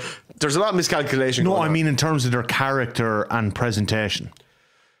say, but there's a lot of miscalculation. No, I mean in terms of their character and presentation.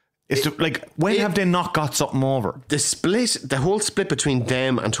 When have they not got something over? The whole split between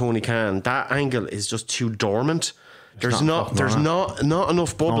them and Tony Khan, that angle is just too dormant. There's not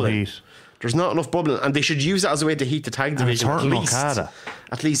enough bubbling. No heat. There's not enough bubbling, and they should use that as a way to heat the tag division. And it's hurting Okada.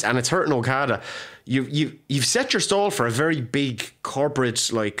 At least, and it's hurting Okada. You've set your stall for a very big corporate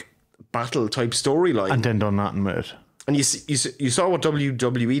battle type storyline, and then done nothing with it. And you saw what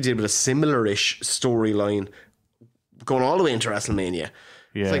WWE did with a similar-ish storyline going all the way into WrestleMania.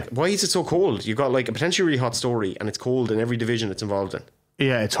 Yeah. It's like, why is it so cold? You've got a potentially really hot story and it's cold in every division it's involved in.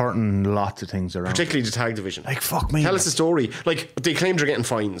 Yeah, it's hurting lots of things around. Particularly the tag division. Fuck me. Tell us the story. They claimed they're getting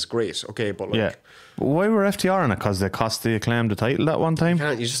fines. Great. Okay, but yeah. But why were FTR in it? Because they cost the Acclaimed the title that one time?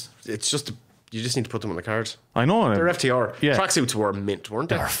 You just need to put them on the card. I know. They're FTR. Yeah. Tracksuits were mint, weren't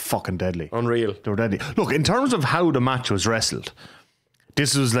they? They were fucking deadly. Unreal. They were deadly. Look, in terms of how the match was wrestled,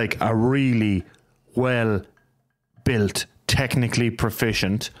 this was a really well built, technically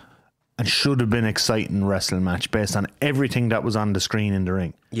proficient, and should have been exciting wrestling match based on everything that was on the screen in the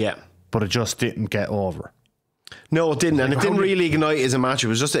ring. Yeah. But it just didn't get over. No, it didn't, and it didn't really ignite as a match. It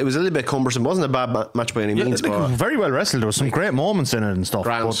was a little bit cumbersome. It wasn't a bad match by any means. But very well wrestled. There was some great moments in it and stuff.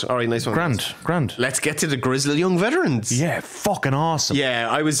 Grand. All right, nice one. Grand. Let's get to the Grizzled Young Veterans. Yeah, fucking awesome. Yeah,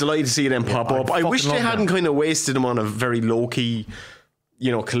 I was delighted to see them pop up. I wish they hadn't kind of wasted them on a very low key,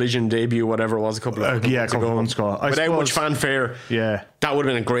 Collision debut, whatever it was, a couple of months ago. Without much fanfare. Yeah, that would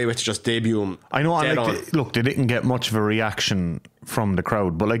have been a great way to just debut them. I know. Look, they didn't get much of a reaction from the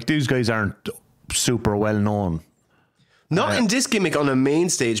crowd, but these guys aren't super well known. Not in this gimmick on a main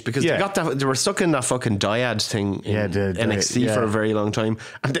stage, because they were stuck in that fucking dyad thing in NXT for a very long time.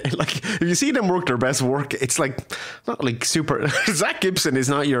 And if you see them work their best work, it's not super. Zach Gibson is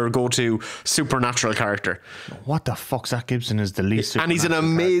not your go-to supernatural character. What the fuck? Zach Gibson is the least, and he's an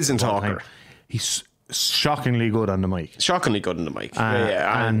amazing talker. He's shockingly good on the mic.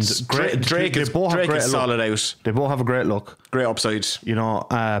 And Drake is solid out. They both have a great look, great upside.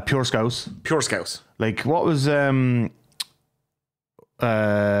 Pure Scouse. What was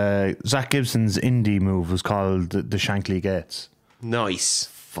Zach Gibson's indie move was called the Shankly Gates. Nice.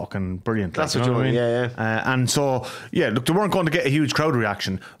 Fucking brilliant. That's what you mean. Yeah. And so, look, they weren't going to get a huge crowd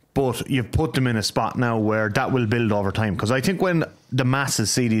reaction, but you've put them in a spot now where that will build over time. Because I think when the masses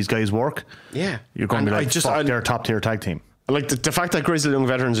see these guys work, you're going to be they're a top tier tag team. The fact that Grizzly Young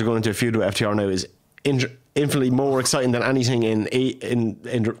Veterans are going into a feud with FTR now is infinitely more exciting than anything in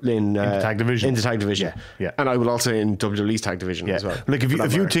the tag division. In the tag division, yeah. And I would also say in WWE's tag division as well. Like if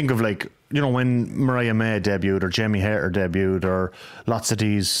you think of like, you know, when Mariah May debuted or Jamie Hayter debuted or lots of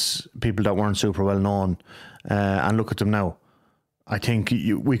these people that weren't super well known, and look at them now, I think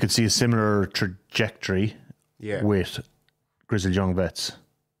we could see a similar trajectory with Grizzled Young Vets.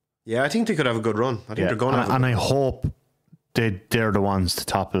 Yeah, I think they could have a good run. I think they're going to have and I hope they're the ones to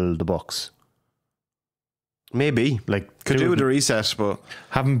topple the Bucks. Maybe. Like, could do with a reset, but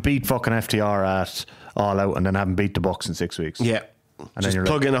haven't beat fucking FTR at All Out and then haven't beat the Bucks in 6 weeks. Yeah. And just then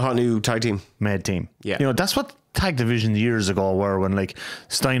plug in a hot new tag team. Made team. Yeah. You know, that's what tag division years ago were, when like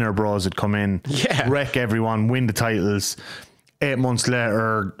Steiner Bros would come in, wreck everyone, win the titles. 8 months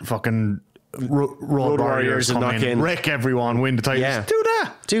later, fucking Road Warriors come in, wreck everyone, win the titles. Yeah.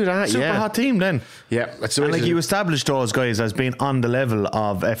 Do that. Super hot team then. Yeah. That's the way and like you establish those guys as being on the level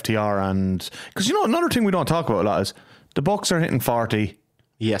of FTR, and because you know another thing we don't talk about a lot is the Bucks are hitting 40.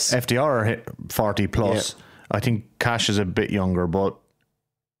 Yes. FTR are hit 40 plus. Yeah. I think Cash is a bit younger, but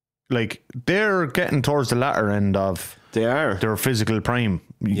like they're getting towards the latter end of their physical prime.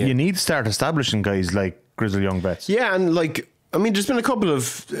 Yeah. You need to start establishing guys like Grizzled Young Vets. Yeah, and like I mean, there's been a couple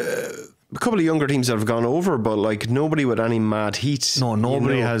of younger teams that have gone over, but like nobody with any mad heat. No,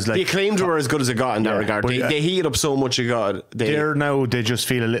 nobody has like the Acclaimed were as good as it got in that regard. They heat up so much it got. They just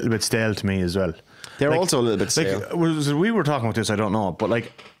feel a little bit stale to me as well. They're like, also a little bit stale. Like, we were talking about this, I don't know, but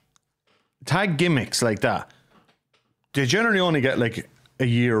like tag gimmicks like that, they generally only get like a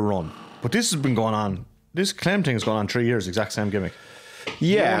year run. But this has been going on. This Acclaimed thing has gone on 3 years, exact same gimmick.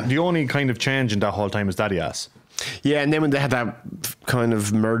 Yeah, the only kind of change in that whole time is Daddy Ass. Yeah, and then when they had that kind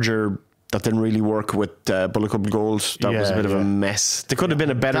of merger that didn't really work with Bullet Club Gold, that was a bit of a mess. There could have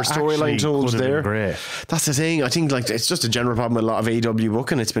been a better storyline told there. Great. That's the thing. I think like it's just a general problem with a lot of AEW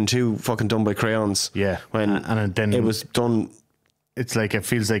booking. It's been too fucking done by crayons. Yeah, and then it was done. It's like it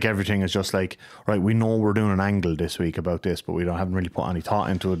feels like everything is just like, right, we know we're doing an angle this week about this, but we haven't really put any thought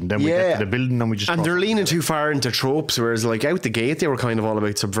into it. And then we get to the building and we just... And they're leaning too far into tropes, whereas like out the gate they were kind of all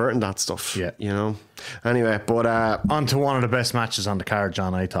about subverting that stuff. Yeah. You know? Anyway, but... on to one of the best matches on the card,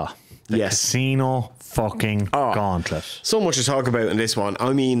 John, I thought. The Casino fucking Gauntlet. So much to talk about in this one.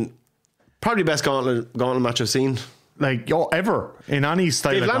 I mean, probably the best gauntlet match I've seen. Like, ever in any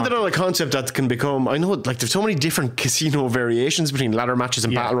style. They've landed on a concept that can become, I know, like there's so many different casino variations between ladder matches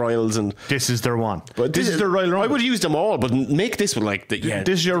and battle royals, and this is their one. But this is their Royal Rumble. I would use them all, but make this one like the,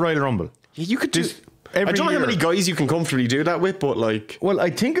 this is your Royal Rumble. You could do. I don't know how many guys you can comfortably do that with, but like... Well, I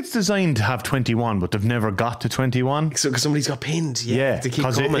think it's designed to have 21, but they've never got to 21. So because somebody's got pinned. Yeah,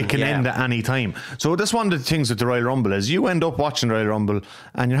 because it can end at any time. So that's one of the things with the Royal Rumble is you end up watching the Royal Rumble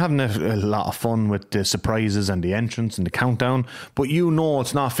and you're having a lot of fun with the surprises and the entrance and the countdown, but you know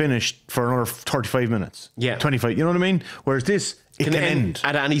it's not finished for another 35 minutes. Yeah. 25, you know what I mean? Whereas this... It can end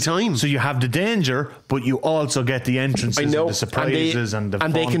at any time. So you have the danger, but you also get the entrances and the surprises and the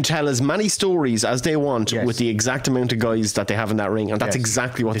fun. They can tell as many stories as they want with the exact amount of guys that they have in that ring, and that's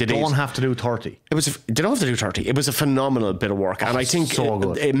exactly what they did. They don't have to do 30. They don't have to do 30. It was a phenomenal bit of work, and I think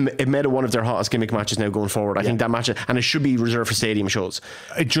it made it one of their hottest gimmick matches now going forward. I think that match, and it should be reserved for stadium shows.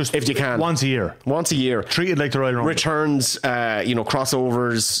 It just, if you can, once a year, treat it like the Royal Rumble. Returns,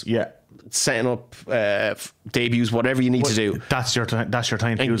 crossovers. Yeah. Setting up debuts, whatever you need to do. That's your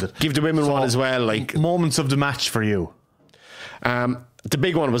time to use it. Give the women one as well. Like moments of the match for you. The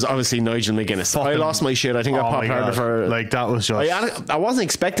big one was obviously Nigel McGuinness. I lost my shit. I think I popped harder for like that was just. I wasn't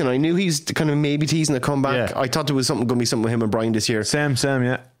expecting. I knew he's kind of maybe teasing a comeback. Yeah. I thought there was going to be something with him and Bryan this year. Same,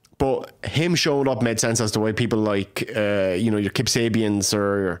 yeah. But him showing up made sense as to why people like, your Kip Sabians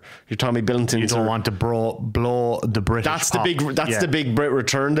or your Tommy Billingtons. You don't want to blow the British. That's the big Brit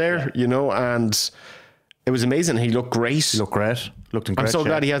return there, and it was amazing. He looked great. Looked in great I'm so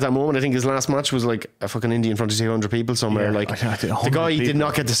glad he had that moment. I think his last match was like a fucking indie in front of 200 people somewhere. Yeah, like the guy did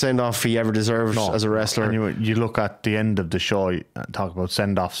not get the send off he ever deserved as a wrestler. And you look at the end of the show, talk about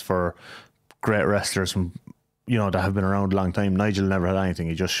send offs for great wrestlers from. That have been around a long time. Nigel never had anything.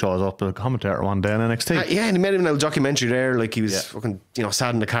 He just shows up as a commentator one day on NXT. And he made him in a documentary there. Like he was fucking,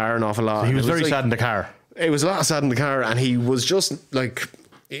 sad in the car an awful lot. He was very sad in the car. It was a lot of sad in the car, and he was just like,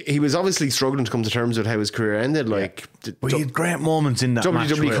 he was obviously struggling to come to terms with how his career ended. Like, but he had great moments in that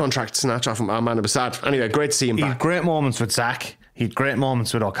WWE contract snatch off him. Oh man, it was sad. Anyway, great to see him back. He had great moments with Zack. He had great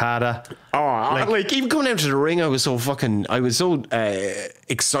moments with Okada. Like even coming out to the ring, I was so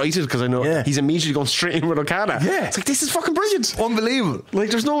excited because I know he's immediately going straight in with Okada. Yeah, it's like, this is fucking brilliant, unbelievable.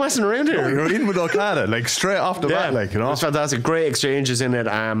 Like there's no messing around here. You're in with Okada, like straight off the bat, like It's fantastic. Great exchanges in it.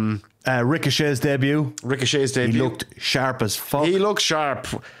 Ricochet's debut. He looked sharp as fuck. He looked sharp.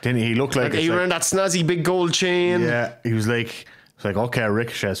 Didn't he? He looked like he wearing that snazzy big gold chain. Yeah, he was like, okay,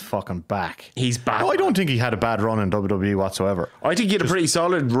 Ricochet's fucking back. He's back. No, I don't think he had a bad run in WWE whatsoever. I think he had a pretty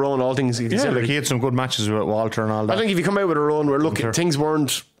solid run, all things considered. Yeah, like he had some good matches with Walter and all that. I think if you come out with a run where, look, things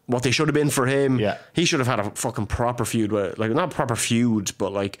weren't what they should have been for him, he should have had a fucking proper feud with, like, not proper feud,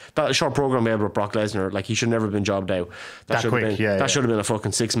 but like that short program we had with Brock Lesnar, like he should never have been jobbed out. That should have been a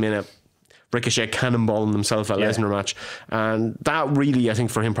fucking 6-minute Ricochet cannonballing himself at Lesnar match, and that really, I think,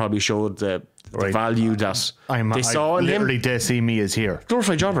 for him probably showed the value that they saw in him. Literally, they see me as here.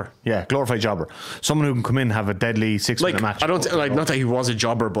 Glorified jobber. Yeah, glorified jobber. Someone who can come in and have a deadly 6-minute match. I don't like, not that he was a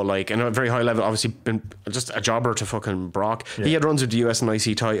jobber, but like, in a very high level, obviously been just a jobber to fucking Brock. He had runs with the US and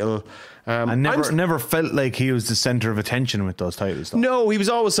IC title. And never felt like he was the center of attention with those titles, though. No, he was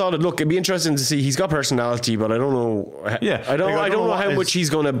always solid. Look, it'd be interesting to see. He's got personality, but I don't know. I don't know how much he's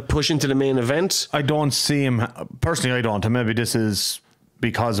going to push into the main event. I don't see him personally. I don't, and maybe this is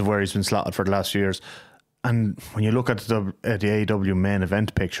because of where he's been slotted for the last few years. And when you look at the AEW main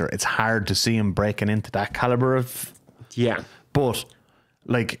event picture, it's hard to see him breaking into that caliber of. Yeah, but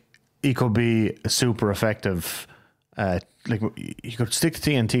like he could be a super effective. Like you could stick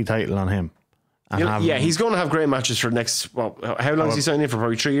the TNT title on him. He's going to have great matches for the next. Well, how long is he signing in for?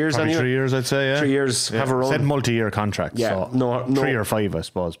 Probably 3 years. Probably anyway? 3 years, I'd say. Yeah, 3 years. Have a run. Said multi-year contract. Yeah, so no, 3 or 5, I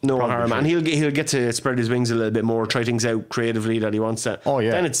suppose. No harm, and he'll get to spread his wings a little bit more, try things out creatively that he wants to. Oh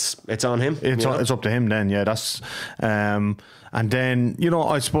yeah, then it's on him. It's up to him then. Yeah, that's. And then,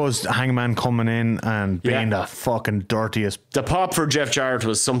 I suppose Hangman coming in and being the fucking dirtiest. The pop for Jeff Jarrett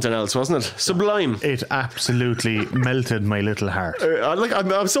was something else, wasn't it? Sublime. It absolutely melted my little heart.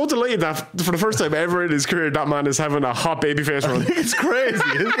 I'm so delighted that for the first time ever in his career, that man is having a hot babyface run. It's crazy,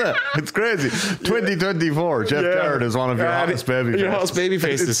 isn't it? It's crazy. 2024, Jeff Jarrett is one of your hottest babyfaces. Your hottest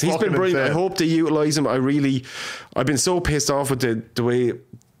babyfaces. He's been brilliant. Insane. I hope they utilise him. I've been so pissed off with the way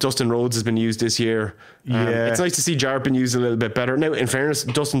Dustin Rhodes has been used this year. It's nice to see Jarrett been used a little bit better. Now, in fairness,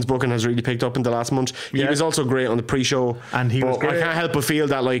 Dustin's booking has really picked up in the last month. He was also great on the pre-show, and he was great. I can't help but feel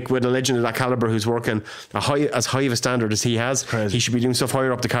that, like, with a legend of that caliber who's working as high of a standard as he has, he should be doing stuff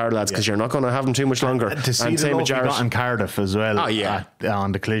higher up the card, lads, because you're not going to have him too much longer. And to see the love he got in Cardiff as well,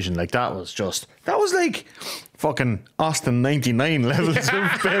 on the collision, like that was like fucking Austin 99 levels of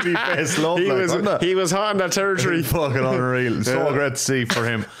babyface love. He was hot in that territory. Fucking unreal. So great to see for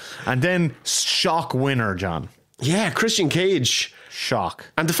him. And then shock winner, John. Yeah, Christian Cage. Shock.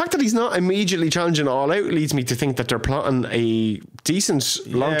 And the fact that he's not immediately challenging All Out leads me to think that they're plotting a decent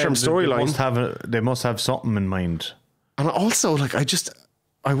long-term storyline. They must have something in mind. And also, like,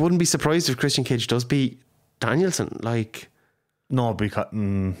 I wouldn't be surprised if Christian Cage does beat Danielson. Like, no, because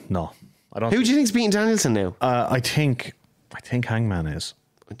no, I don't. Who do you think's beating Danielson now? I think Hangman is.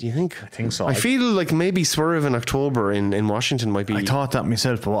 Do you think? I think so. I feel like maybe Swerve in October in Washington might be. I thought that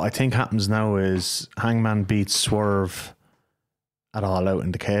myself, but what I think happens now is Hangman beats Swerve at All Out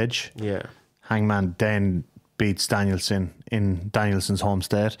in the cage. Yeah. Hangman then beats Danielson in Danielson's home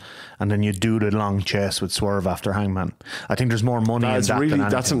state, and then you do the long chase with Swerve after Hangman. I think there's more money in that.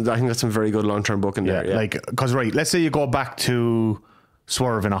 I think that's some very good long term booking there. Yeah. Like, because let's say you go back to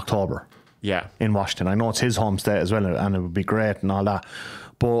Swerve in October. Yeah. In Washington. I know it's his home state as well, and it would be great and all that.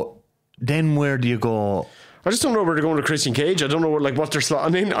 But then where do you go? I just don't know where they're going to Christian Cage. I don't know what they're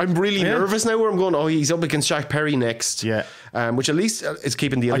slotting in. I'm really nervous now where I'm going, he's up against Shaq Perry next. Yeah. Which at least is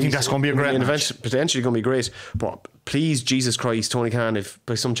keeping the elite. I think that's going to be a great match. Event, potentially going to be great. But please, Jesus Christ, Tony Khan, if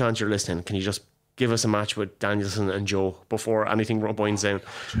by some chance you're listening, can you just give us a match with Danielson and Joe before anything winds down?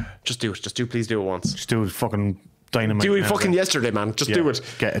 Just do it. Please do it once. Just do it fucking dynamite. Do it fucking yesterday, man. Just do it.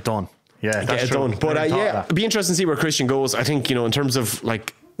 Get it done. Yeah, get it done. But it'd be interesting to see where Christian goes. I think, in terms of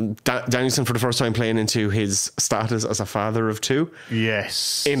like Danielson for the first time playing into his status as a father of two.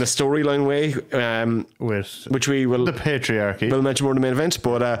 Yes. In a storyline way. Which we will. The patriarchy. We'll mention more in the main event.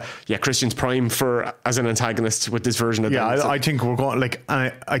 But Christian's prime as an antagonist with this version of Danielson. I think we're going,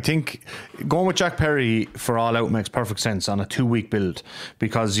 I think going with Jack Perry for All Out makes perfect sense on a 2-week build,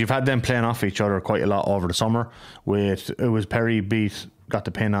 because you've had them playing off each other quite a lot over the summer. It was Perry got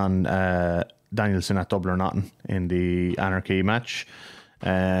the pin on Danielson at Double or Nothing in the Anarchy match.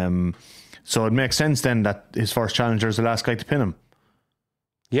 So it makes sense then that his first challenger is the last guy to pin him.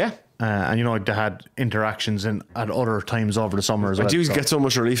 Yeah. And they had interactions at other times over the summer as well. I do get so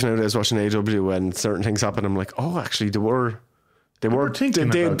much relief nowadays watching AEW when certain things happen. I'm like, actually they were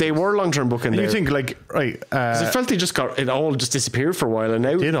long-term booking there. You think right, because it felt it all just disappeared for a while, and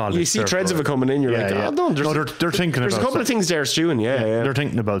now you see threads of it coming in. You're they're thinking. There's a couple of things there stewing. They're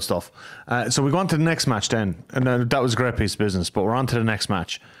thinking about stuff. So we go on to the next match then, and that was a great piece of business. But we're on to the next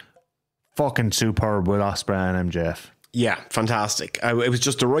match. fucking superb Will Ospreay and MJF. Yeah, fantastic. It was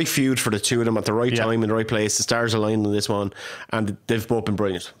just the right feud for the two of them at the right time in the right place. The stars aligned on this one, and they've both been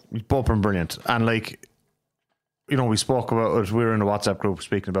brilliant. Both been brilliant. And like, you know, we spoke about it. We were in a WhatsApp group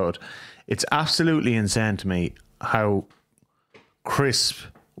speaking about it. It's absolutely insane to me how crisp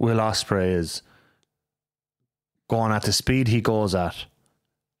Will Ospreay is going at the speed he goes at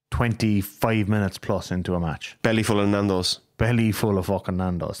 25 minutes plus into a match. Belly full of Nando's. Belly full of fucking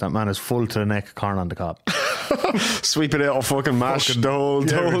Nando's. That man is full to the neck, corn on the cob. Sweep it out of fucking mash, the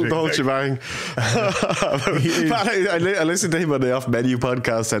whole shebang. I listened to him on the Off Menu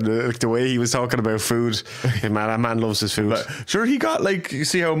podcast, and the way he was talking about food, man, that man loves his food. Sure, he got like, you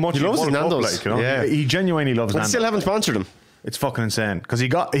see how much he loves his Nando's. Like, you know? Yeah. He genuinely loves Nando's. Still haven't sponsored him. It's fucking insane because he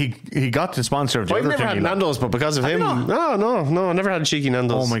got the sponsor of the I've never had Nando's, but because of him, no, I never had cheeky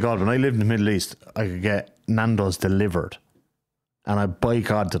Nando's. Oh my god, when I lived in the Middle East, I could get Nando's delivered, and I by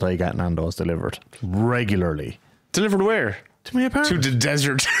God did I get Nando's delivered regularly. Delivered where? To my apartment. To the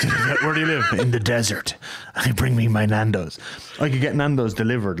desert. Where do you live? In the desert. And they bring me my Nando's. I could get Nando's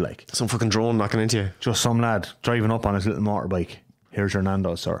delivered, like some fucking drone knocking into you. Just some lad driving up on his little motorbike. Here's your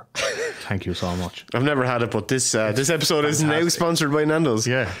Nando's, sir. Thank you so much. I've never had it, but this episode is now sponsored by Nando's.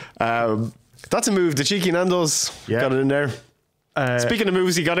 Yeah. That's a move. The cheeky Nando's got it in there. Speaking of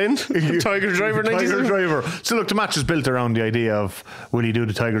moves he got in, Tiger Driver 97. Tiger Driver. So look, the match is built around the idea of will he do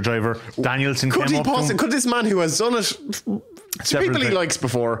the Tiger Driver? Danielson could this man who has done it to people he likes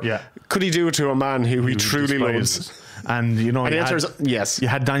before, could he do it to a man who he truly loves? And you know, yes. You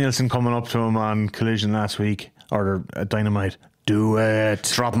had Danielson coming up to him on Collision last week, or Dynamite. Do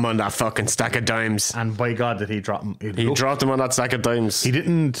it. Drop him on that fucking stack of dimes. And by God, did he drop him? He dropped him on that stack of dimes. He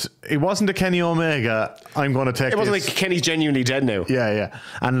didn't. It wasn't a Kenny Omega. I'm going to take. It wasn't like Kenny's genuinely dead now. Yeah.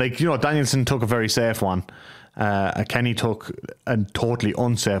 And like, you know, Danielson took a very safe one. Kenny took a totally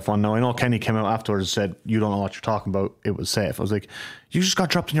unsafe one. Now I know Kenny came out afterwards and said, "You don't know what you're talking about. It was safe." I was like, "You just got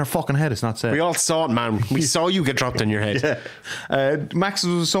dropped in your fucking head. It's not safe." We all saw it, man. We saw you get dropped in your head. Yeah. Max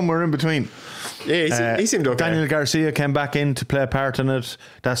was somewhere in between. Yeah, he seemed okay. Daniel Garcia came back in to play a part in it.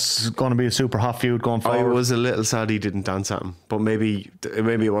 That's going to be a super hot feud going forward. I was a little sad he didn't dance at him, but maybe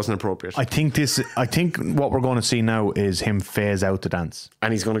it wasn't appropriate. I think what we're going to see now is him phase out the dance,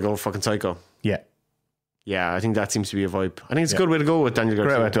 and he's going to go fucking psycho. Yeah, I think that seems to be a vibe. I think it's a good way to go with Daniel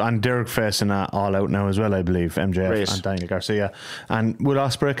Garcia. Great way to, and Derek facing All Out now as well, I believe. MJF and Daniel Garcia, and Will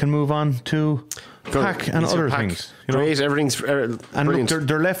Ospreay can move on to Pac and other things. Great, everything's and brilliant. Look,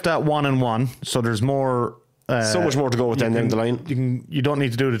 they're left at 1-1, so there's more. So much more to go with them down the line. You don't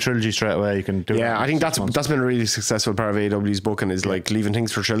need to do the trilogy straight away. You can do. Yeah, I think that's been a really successful part of AEW's booking is like leaving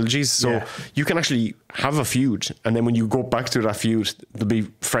things for trilogies. So you can actually have a feud, and then when you go back to that feud, there'll be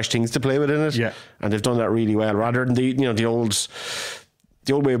fresh things to play with in it. Yeah, and they've done that really well, rather than the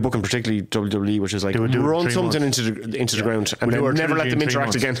old way of booking, particularly WWE, which is like run something into the ground and then never let them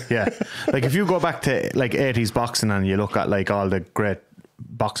interact again. Yeah, like if you go back to like 80s boxing and you look at like all the great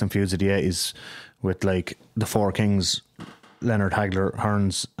boxing feuds of the 80s. With like the Four Kings, Leonard Hagler,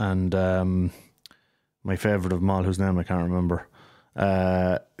 Hearns, and my favourite of them all, whose name I can't remember.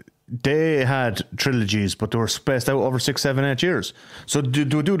 They had trilogies, but they were spaced out over 6, 7, 8 years. So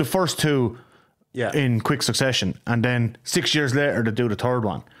they would do the first two in quick succession, and then 6 years later they do the third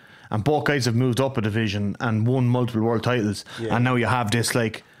one. And both guys have moved up a division and won multiple world titles, and now you have this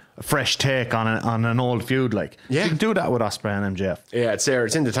like fresh take on an old feud. Like you can do that with Ospreay and MJF. Yeah, it's there.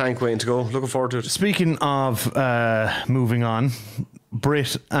 It's in the tank waiting to go. Looking forward to it. Speaking of moving on,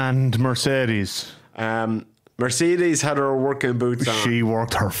 Britt and Mercedes. Mercedes had her working boots on. She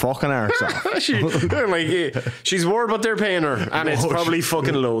worked her fucking arse off. She's worried what they're paying her, and it's probably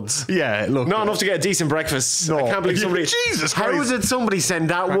fucking loads. Yeah, look, not enough to get a decent breakfast. No. I can't believe somebody. Jesus Christ. How did somebody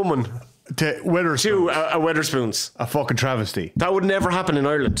send that woman to Wetherspoons? A Wetherspoons? A fucking travesty. That would never happen in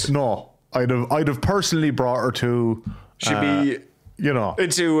Ireland. No, I'd have personally brought her to. She'd be,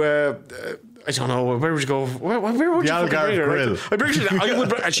 into. I don't know. Where would you go? Where would the you Algarve Grill? I bring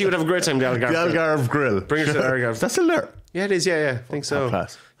her. She would have a great time. The Algarve. The Algarve Grill. Bring her to the Algarve. That's still there. Yeah, it is. Yeah. I think so. Top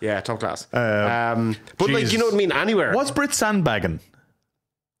class. Yeah, top class. But like, you know what I mean? Anywhere. What's Britt sandbagging?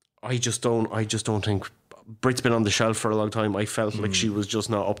 I just don't think Britt's been on the shelf for a long time. I felt like she was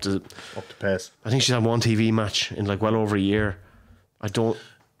just not up to pace. I think she's had one TV match in like well over a year. I don't.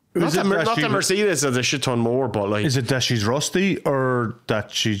 Not that Mercedes has a shit ton more, but like, is it that she's rusty or that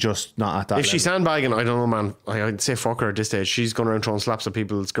she's just not at that? If she's sandbagging, I don't know, man. I'd say fuck her at this stage. She's going around throwing slaps at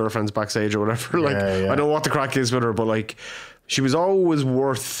people's girlfriends backstage or whatever. Like, I don't know what the crack is with her, but like, she was always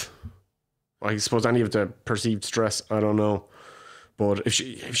worth, I suppose, any of the perceived stress. I don't know, but if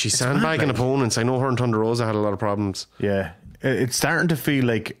she's sandbagging opponents, I know her and Thunder Rosa had a lot of problems. Yeah, It's starting to feel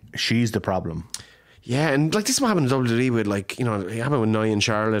like she's the problem. Yeah, and like this is what happened in WWE with, like, you know, it happened with Nia and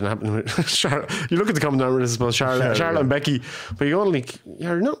Charlotte, and happened with Charlotte. You look at the comment numbers, I suppose, Charlotte and Becky, but you're only,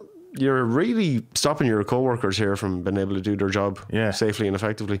 you're really stopping your co-workers here from being able to do their job safely and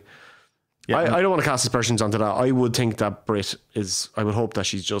effectively. Yeah, I don't want to cast aspersions onto that. I would think that Britt I would hope that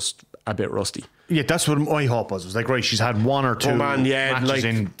she's just a bit rusty. Yeah, that's what my hope was. It was like, right, she's had one or two matches like,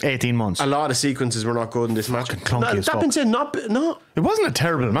 in 18 months. A lot of sequences were not good in this match. That being said, it wasn't a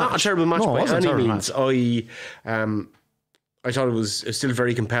terrible match. Not a terrible match by any means. I thought it was still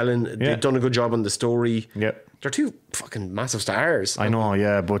very compelling. They've done a good job on the story. Yeah. They're two fucking massive stars. I know,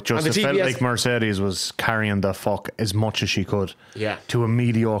 yeah, but just it felt like Mercedes was carrying the fuck as much as she could to a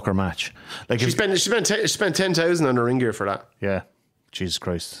mediocre match. Like she spent 10,000 on her ring gear for that. Yeah. Jesus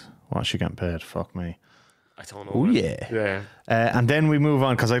Christ. What's she getting paid? Fuck me. I don't know. Oh, yeah. And then we move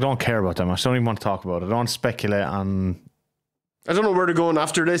on because I don't care about them. I don't even want to talk about it. I don't want to speculate on... I don't know where they're going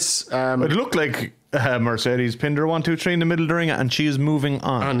after this. It looked like Mercedes pinned her 1, 2, 3 in the middle of the ring, and she is moving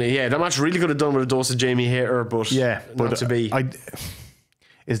on. And that match really could have done with a dose of Jamie Hayter, but not to be.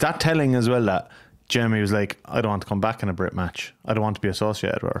 Is that telling as well that Jamie was like, I don't want to come back in a Britt match. I don't want to be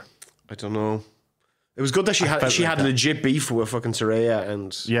associated with her. I don't know. It was good that she had legit beef with fucking Saraya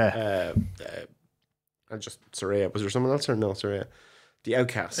and just Saraya. Was there someone else or no Saraya? The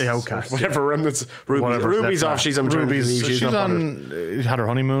Outcast. Whatever remnants. Ruby's off. She's on maternity leave. She's not had her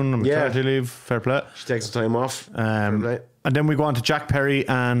honeymoon and maternity leave. Fair play. She takes some time off. And then we go on to Jack Perry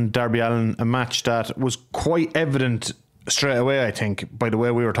and Darby Allin, a match that was quite evident straight away, I think, by the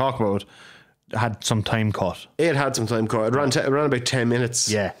way we were talking about. Had some time cut. It had some time cut. It ran about 10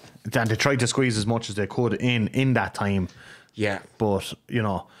 minutes. Yeah. And they tried to squeeze as much as they could in that time. Yeah. But,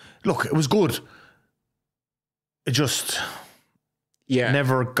 look, it was good. It just...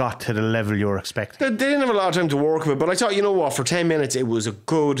 never got to the level you were expecting. They didn't have a lot of time to work with, but I thought, you know what, for 10 minutes it was a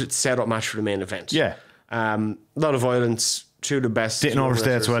good setup match for the main event. Yeah. A lot of violence, two of the best. Didn't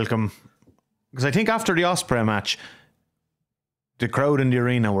overstay its welcome. Because I think after the Ospreay match, the crowd in the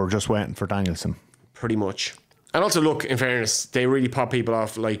arena were just waiting for Danielson. Pretty much. And also, look, in fairness, they really pop people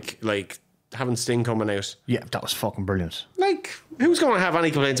off, like having Sting coming out. Yeah, that was fucking brilliant. Like, who's going to have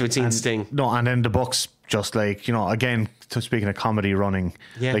any complaints about seeing Sting? No, and then the Bucks just like, again, speaking of comedy running,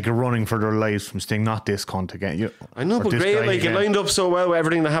 like running for their lives from Sting, not this cunt again. I know, but great, like it lined up so well with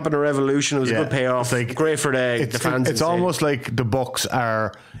everything that happened at Revolution. It was a good payoff. Like, great for the fans. It's almost like the Bucks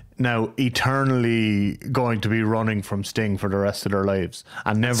are now eternally going to be running from Sting for the rest of their lives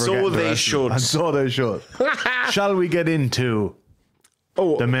and never so they should. And so they should. Shall we get into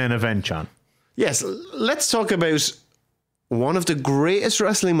the main event, John? Yes, let's talk about one of the greatest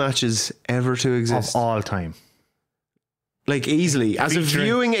wrestling matches ever to exist. Of all time. Like, easily. As a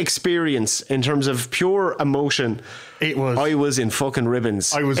viewing experience, in terms of pure emotion, I was in fucking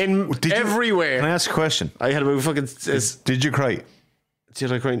ribbons. I was everywhere. Can I ask a question? I had about fucking... Did you cry?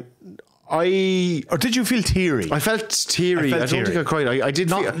 Did I cry? Or did you feel teary? I felt teary. I don't think I cried. I did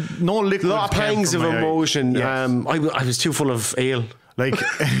feel... No liquid. A lot of pangs of emotion. Yes. I was too full of ale. Like,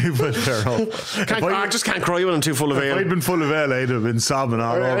 but fair enough. I just can't cry when I'm too full of ale. If I'd been full of ale, I'd have been sobbing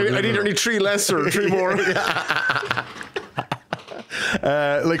all over. I need only 3 less or 3 more.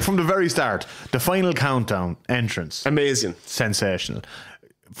 Like from the very start, the final countdown entrance. Amazing. Sensational.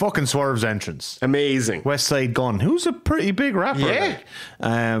 Fucking Swerve's entrance. Amazing. West Side Gun, who's a pretty big rapper. Yeah.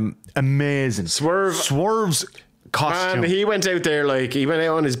 Like. Amazing. Swerve's costume. And he went out there, like, he went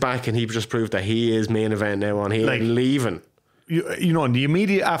out on his back and he just proved that he is main event now on. He ain't leaving. You know, in the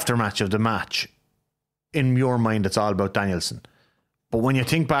immediate aftermatch of the match, in your mind, it's all about Danielson. But when you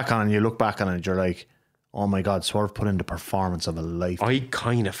think back on it, you look back on it, you're like, oh my God, Swerve put in the performance of a lifetime. I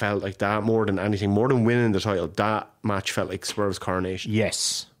kind of felt like that more than anything, more than winning the title. That match felt like Swerve's coronation.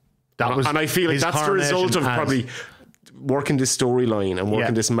 Yes. And I feel like that's the result of probably working this storyline and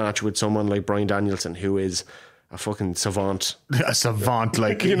working this match with someone like Bryan Danielson, who is a fucking savant. A savant,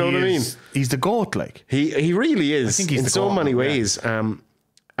 like, you know what I mean? He's the GOAT, like. He really is. I think he's in so many ways. And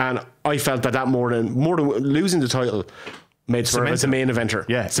I felt that more than losing the title made Swerve as a main eventer.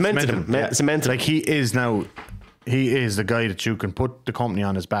 Yeah. Cemented him. Cemented. Like, he is the guy that you can put the company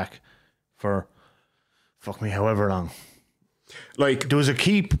on his back for, fuck me, however long. Like, there was a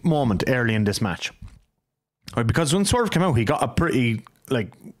key moment early in this match. Right, because when Swerve came out, he got a pretty,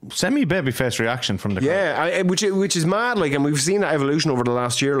 like, semi-babyface reaction from the crowd. Yeah, which is mad, like, and we've seen that evolution over the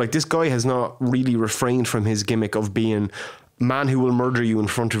last year. Like, this guy has not really refrained from his gimmick of being man who will murder you in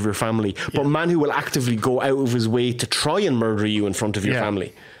front of your family, but man who will actively go out of his way to try and murder you in front of your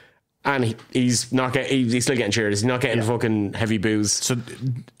family. And he's still getting cheered. He's not getting fucking heavy boos. So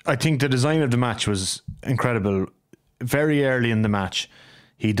I think the design of the match was incredible. very early in the match,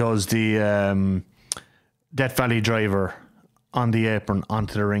 he does the Death Valley driver on the apron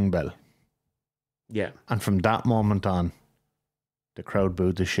onto the ring bell. Yeah. And from that moment on, the crowd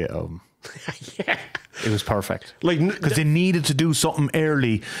booed the shit out of him. Yeah. It was perfect. Like, because they needed to do something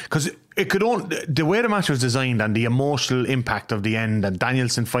early. Because it could only, the way the match was designed and the emotional impact of the end and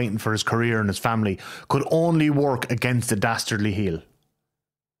Danielson fighting for his career and his family could only work against a dastardly heel.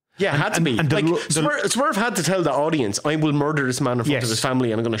 Yeah, it had to be. And Swerve had to tell the audience, I will murder this man in front of his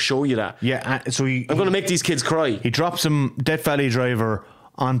family and I'm going to show you that. Yeah, so I'm going to make these kids cry. He drops him Death Valley driver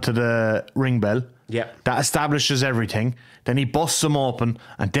onto the ring bell. Yeah. That establishes everything. Then he busts him open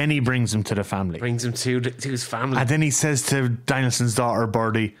and then he brings him to the family. Brings him to his family. And then he says to Danielson's daughter,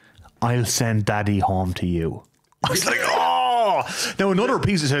 Birdie, I'll send Daddy home to you. I was like, oh! Now, another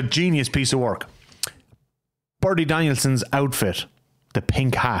piece is a genius piece of work. Birdie Danielson's outfit, the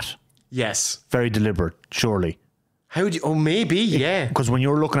pink hat. Yes. Very deliberate, surely. How do you... Oh, maybe, yeah. Because when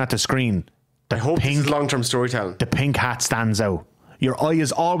you're looking at the screen, I hope this is long-term storytelling. The pink hat stands out. Your eye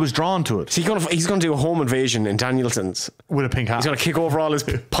is always drawn to it. So he's going to do a home invasion in Danielson's. With a pink hat. He's going to kick over all his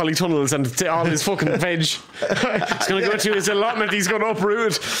polytunnels and all his fucking veg. He's going to go to his allotment. He's going to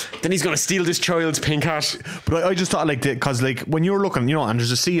uproot it. Then he's going to steal this child's pink hat. But I just thought, like, because like when you're looking, you know, and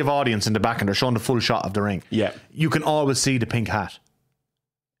there's a sea of audience in the back and they're showing the full shot of the ring. Yeah. You can always see the pink hat.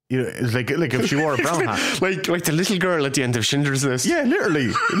 You know, it's like if she wore a brown hat, like the little girl at the end of Schindler's List. Yeah,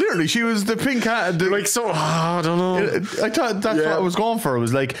 literally, she was the pink hat. Like so, I don't know. I thought that's what I was going for. It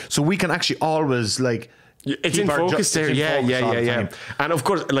was like so we can actually always like it's in focus there. Yeah. And of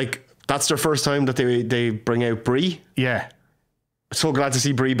course, like that's their first time that they bring out Brie. Yeah. So glad to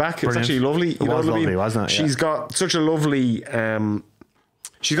see Brie back. Brilliant. It's actually lovely. It was lovely, wasn't it? She's got such a lovely.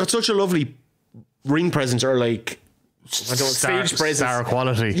 Ring presence, or like. Stage presence, star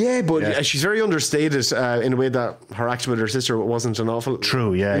quality. Yeah, but she's very understated in a way that her action with her sister wasn't an awful.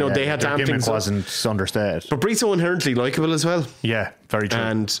 True, yeah. You know, they had to amp things wasn't understated. But Bree's so inherently likable as well. Yeah, very true.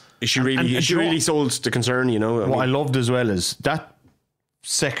 And she really sold the concern. You know, what I loved as well is that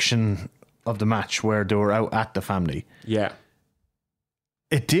section of the match where they were out at the family. Yeah,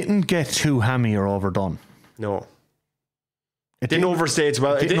 it didn't get too hammy or overdone. No. It didn't overstay as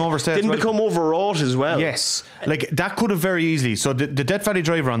well. It didn't become overwrought as well. Yes. Like, that could have very easily. So, the Death Valley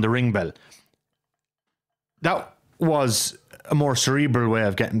driver on the ring bell, that was a more cerebral way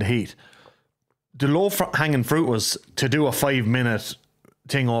of getting the heat. The low-hanging fruit was to do a 5-minute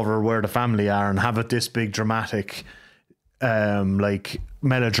thing over where the family are and have it this big dramatic, like,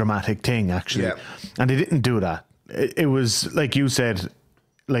 melodramatic thing, actually. Yeah. And they didn't do that. It was, like you said,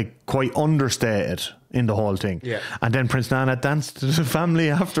 like, quite understated in the whole thing. Yeah. And then Prince Nana danced to the family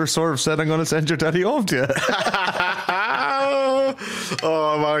after Swerve said, I'm going to send your daddy home to you.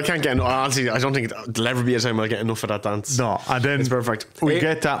 Oh, well, I can't get honestly, I don't think there'll ever be a time I'll get enough of that dance. No, and then it's perfect. We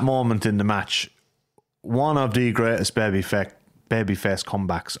get that moment in the match. One of the greatest babyface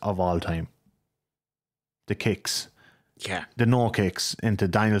comebacks of all time. The kicks. Yeah. The no kicks into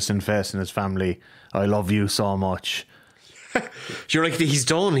Danielson facing his family. I love you so much. You're like, he's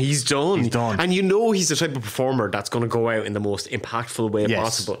done. And you know he's the type of performer that's going to go out in the most impactful way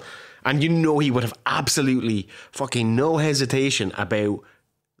possible. And you know he would have absolutely fucking no hesitation about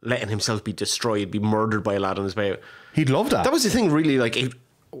letting himself be destroyed, be murdered by a lad on his way out. He'd love that. That was the thing, really. Like,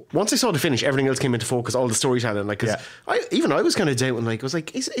 once I saw the finish, everything else came into focus, all the storytelling. Like, cause I was kind of doubting, like, I was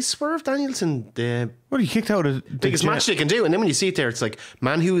like, is Swerve Danielson the he kicked out a biggest match they can do? And then when you see it there, it's like,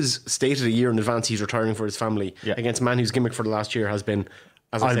 man who's stated a year in advance he's retiring for his family against man whose gimmick for the last year has been,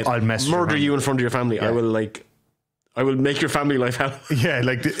 as I said, I'll murder you in front of your family. Yeah. I will make your family life hell. Yeah,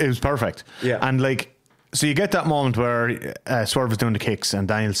 like, it was perfect. Yeah. And like, so you get that moment where Swerve is doing the kicks and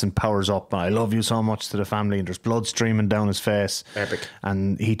Danielson powers up and I love you so much to the family and there's blood streaming down his face. Epic.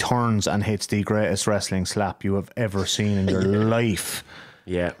 And he turns and hits the greatest wrestling slap you have ever seen in your life.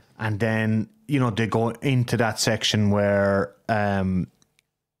 Yeah. And then, you know, they go into that section where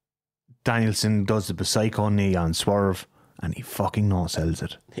Danielson does the psycho knee on Swerve and he fucking no-sells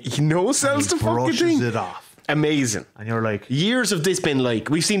it. He no-sells the fucking thing. Brushes it off. Amazing. And you're like, years of this been like,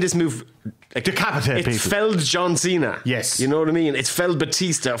 we've seen this move like, decapitate people. It's felled John Cena. Yes. You know what I mean? It's felled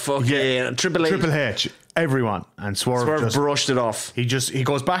Batista. Triple H. Everyone. And Swerve just brushed it off. He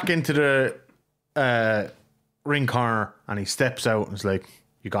goes back into the ring corner and he steps out and is like,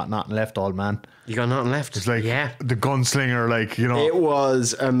 you got nothing left, old man. You got nothing left. It's like the gunslinger, like, you know. It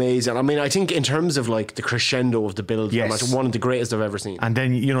was amazing. I mean, I think in terms of like the crescendo of the build, one of the greatest I've ever seen. And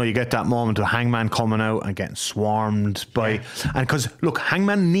then, you know, you get that moment of Hangman coming out and getting swarmed by, and because look,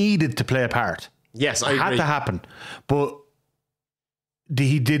 Hangman needed to play a part. Yes, I agree. It had to happen, but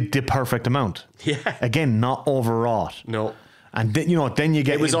he did the perfect amount. Yeah. Again, not overwrought. No. And then, then you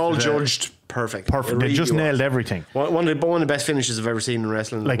get... It was all judged perfect. Perfect. They just nailed everything. One of the best finishes I've ever seen in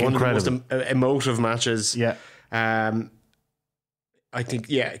wrestling. Like, one incredible. of the most emotive matches. Yeah. I think,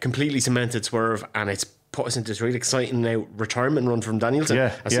 completely cemented Swerve, and it's put us into this really exciting now retirement run from Danielson.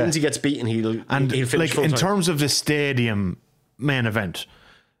 Yeah, as soon as he gets beaten, he'll finish like, full in time. terms of the stadium main event,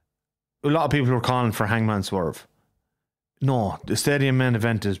 a lot of people were calling for Hangman Swerve. No, the stadium main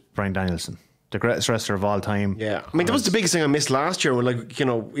event is Bryan Danielson, the greatest wrestler of all time. Yeah, I mean, that was the biggest thing I missed last year. When, like,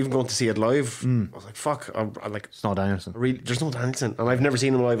 even going to see it live, I was like, "Fuck!" I like, it's not Danielson. There's no Danielson, and I've never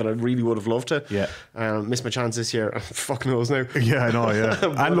seen him live, and I really would have loved to. Yeah, missed my chance this year. Fuck knows now. Yeah, I know. Yeah,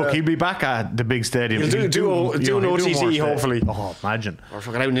 but, and look, he'll be back at the big stadium. He'll do an OTT, hopefully. Oh, imagine! Or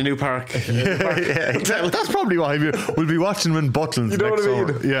fucking out in the new park. That's probably why we'll be watching him in Butlins. You know next what I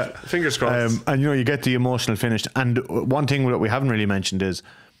mean? summer. Yeah, fingers crossed. And you get the emotional finish. And one thing that we haven't really mentioned is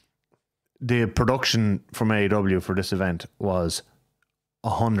the production from AEW for this event was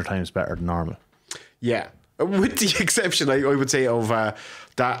 100 times better than normal. Yeah, with the exception, I would say, of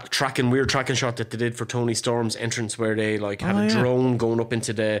that weird tracking shot that they did for Tony Storm's entrance, where they had a drone going up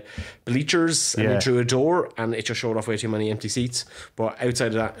into the bleachers and then through a door, and it just showed off way too many empty seats. But outside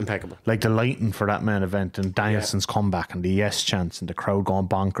of that, impeccable. Like the lighting for that main event and Danielson's comeback and the yes chants and the crowd going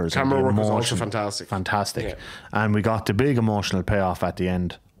bonkers. Camera work was also fantastic. Fantastic. And we got the big emotional payoff at the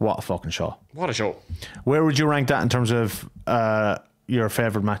end. What a fucking show. What a show. Where would you rank that in terms of your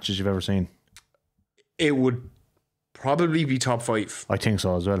favourite matches you've ever seen? It would probably be top 5. I think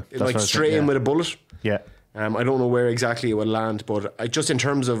so as well. Like straight in with a bullet. Yeah. I don't know where exactly it would land, but just in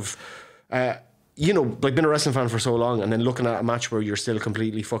terms of, like being a wrestling fan for so long and then looking at a match where you're still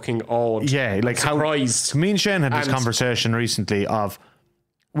completely fucking awed. Yeah, like surprised. Me and Shane had this conversation recently of,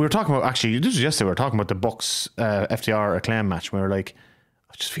 we were talking about, actually, this was yesterday, we were talking about the Bucks FTR Acclaim match. We were like,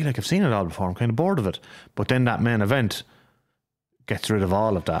 I just feel like I've seen it all before. I'm kind of bored of it. But then that main event gets rid of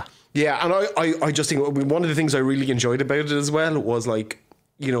all of that. Yeah, and I just think one of the things I really enjoyed about it as well was, like,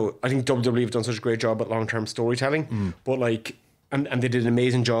 I think WWE have done such a great job at long-term storytelling, but like, and they did an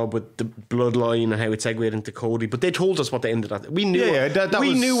amazing job with the bloodline and how it segued into Cody. But they told us what they ended at. We knew.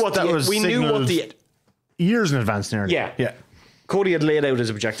 We knew what the years in advance, nearly. Yeah. Cody had laid out his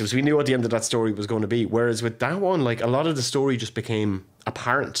objectives. We knew what the end of that story was going to be. Whereas with that one, like, a lot of the story just became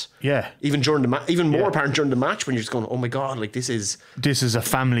apparent. Yeah. Even during the more apparent during the match, when you're just going, oh my god, like, this is a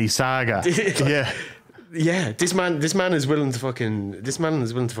family saga. Yeah. Yeah, this man is willing to fucking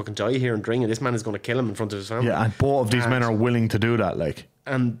die here and ring, and this man is going to kill him in front of his family. Yeah, and both of these men are willing to do that, like.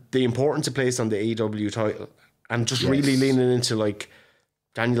 And the importance of placed on the AEW title, and just really leaning into, like,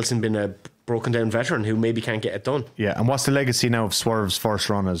 Danielson being a broken down veteran who maybe can't get it done. Yeah, and what's the legacy now of Swerve's first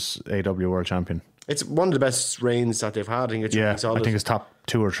run as AEW World Champion? It's one of the best reigns that they've had. I think it's really solid. I think it's top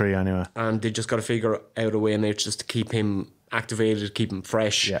 2 or 3 anyway. And they just got to figure out a way now just to keep him activated, keep him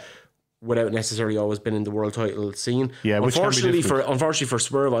fresh. Yeah. Without necessarily always been in the world title scene. Yeah, unfortunately for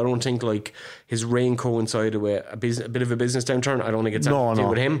Swerve, I don't think, like, his reign coincided with a bit of a business downturn. I don't think it's anything to do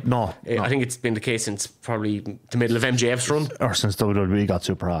with him. No. I think it's been the case since probably the middle of MJF's run, or since WWE got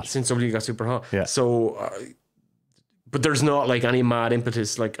super hot. Yeah. So, but there's not, like, any mad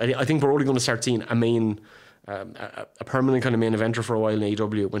impetus. Like, I think we're only going to start seeing a permanent kind of main eventer for a while in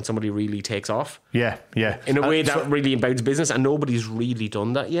AEW when somebody really takes off. Yeah. In a way that really embeds business, and nobody's really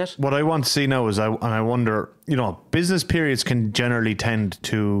done that yet. What I want to see now is, I wonder, business periods can generally tend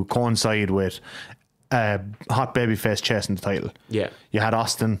to coincide with hot babyface chasing the title. Yeah. You had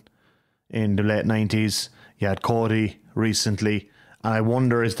Austin in the late 90s, you had Cody recently, and I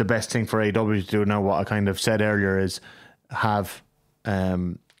wonder, is the best thing for AEW to do now, what I kind of said earlier, is have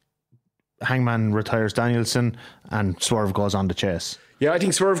Hangman retires Danielson and Swerve goes on the chase. Yeah, I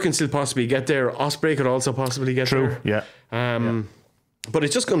think Swerve can still possibly get there. Ospreay could also possibly get there. Yeah. But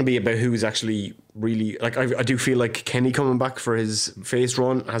it's just going to be about who's actually really, like, I do feel like Kenny coming back for his face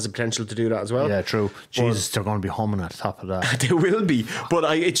run has the potential to do that as well. Yeah, true. Jesus, they're going to be humming at the top of that. They will be.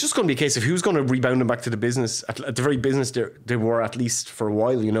 But it's just going to be a case of who's going to rebound them back to the business, at the very business they were at least for a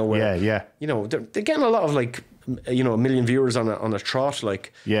while, where, they're getting a lot of, like, a million viewers on a trot,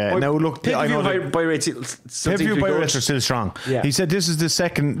 like. Yeah. Now look, pay-per-view buy rates are still strong. Yeah. He said this is the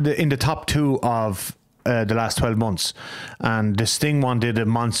second in the top 2 of the last 12 months, and the Sting one did a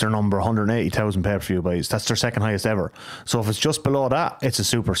monster number, 180,000 pay-per-view buys. That's their second highest ever. So if it's just below that, it's a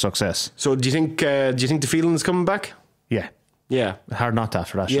super success. So do you think the feeling is coming back? Yeah. Yeah. Hard not to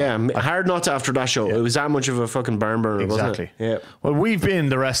after that show. Yeah, hard not to after that show. It was that much of a fucking barn burner, Exactly. wasn't it? Yeah. Well, we've been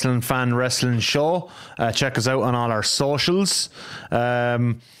the Wrestling Fan Wrestling Show. Check us out on all our socials.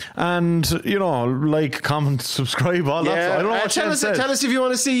 And, you know, like, comment, subscribe, all that. Yeah. I don't know what tell us if you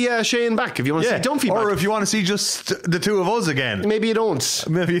want to see Shane back, if you want to see Dunphy back. Or if you want to see just the two of us again. Maybe you don't.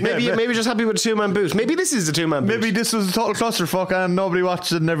 Maybe just happy with a two-man boot. Maybe this is the two-man boot. Maybe this was a total clusterfuck and nobody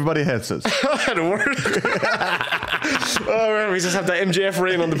watched it and everybody hates us. That'd work. Oh, we just have that MJF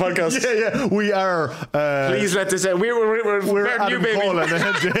reign on the podcast. Yeah, we are. Please let this out. We're Adam new, baby. Cole and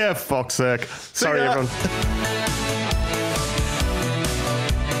MJF, fuck's sake. Sorry, everyone.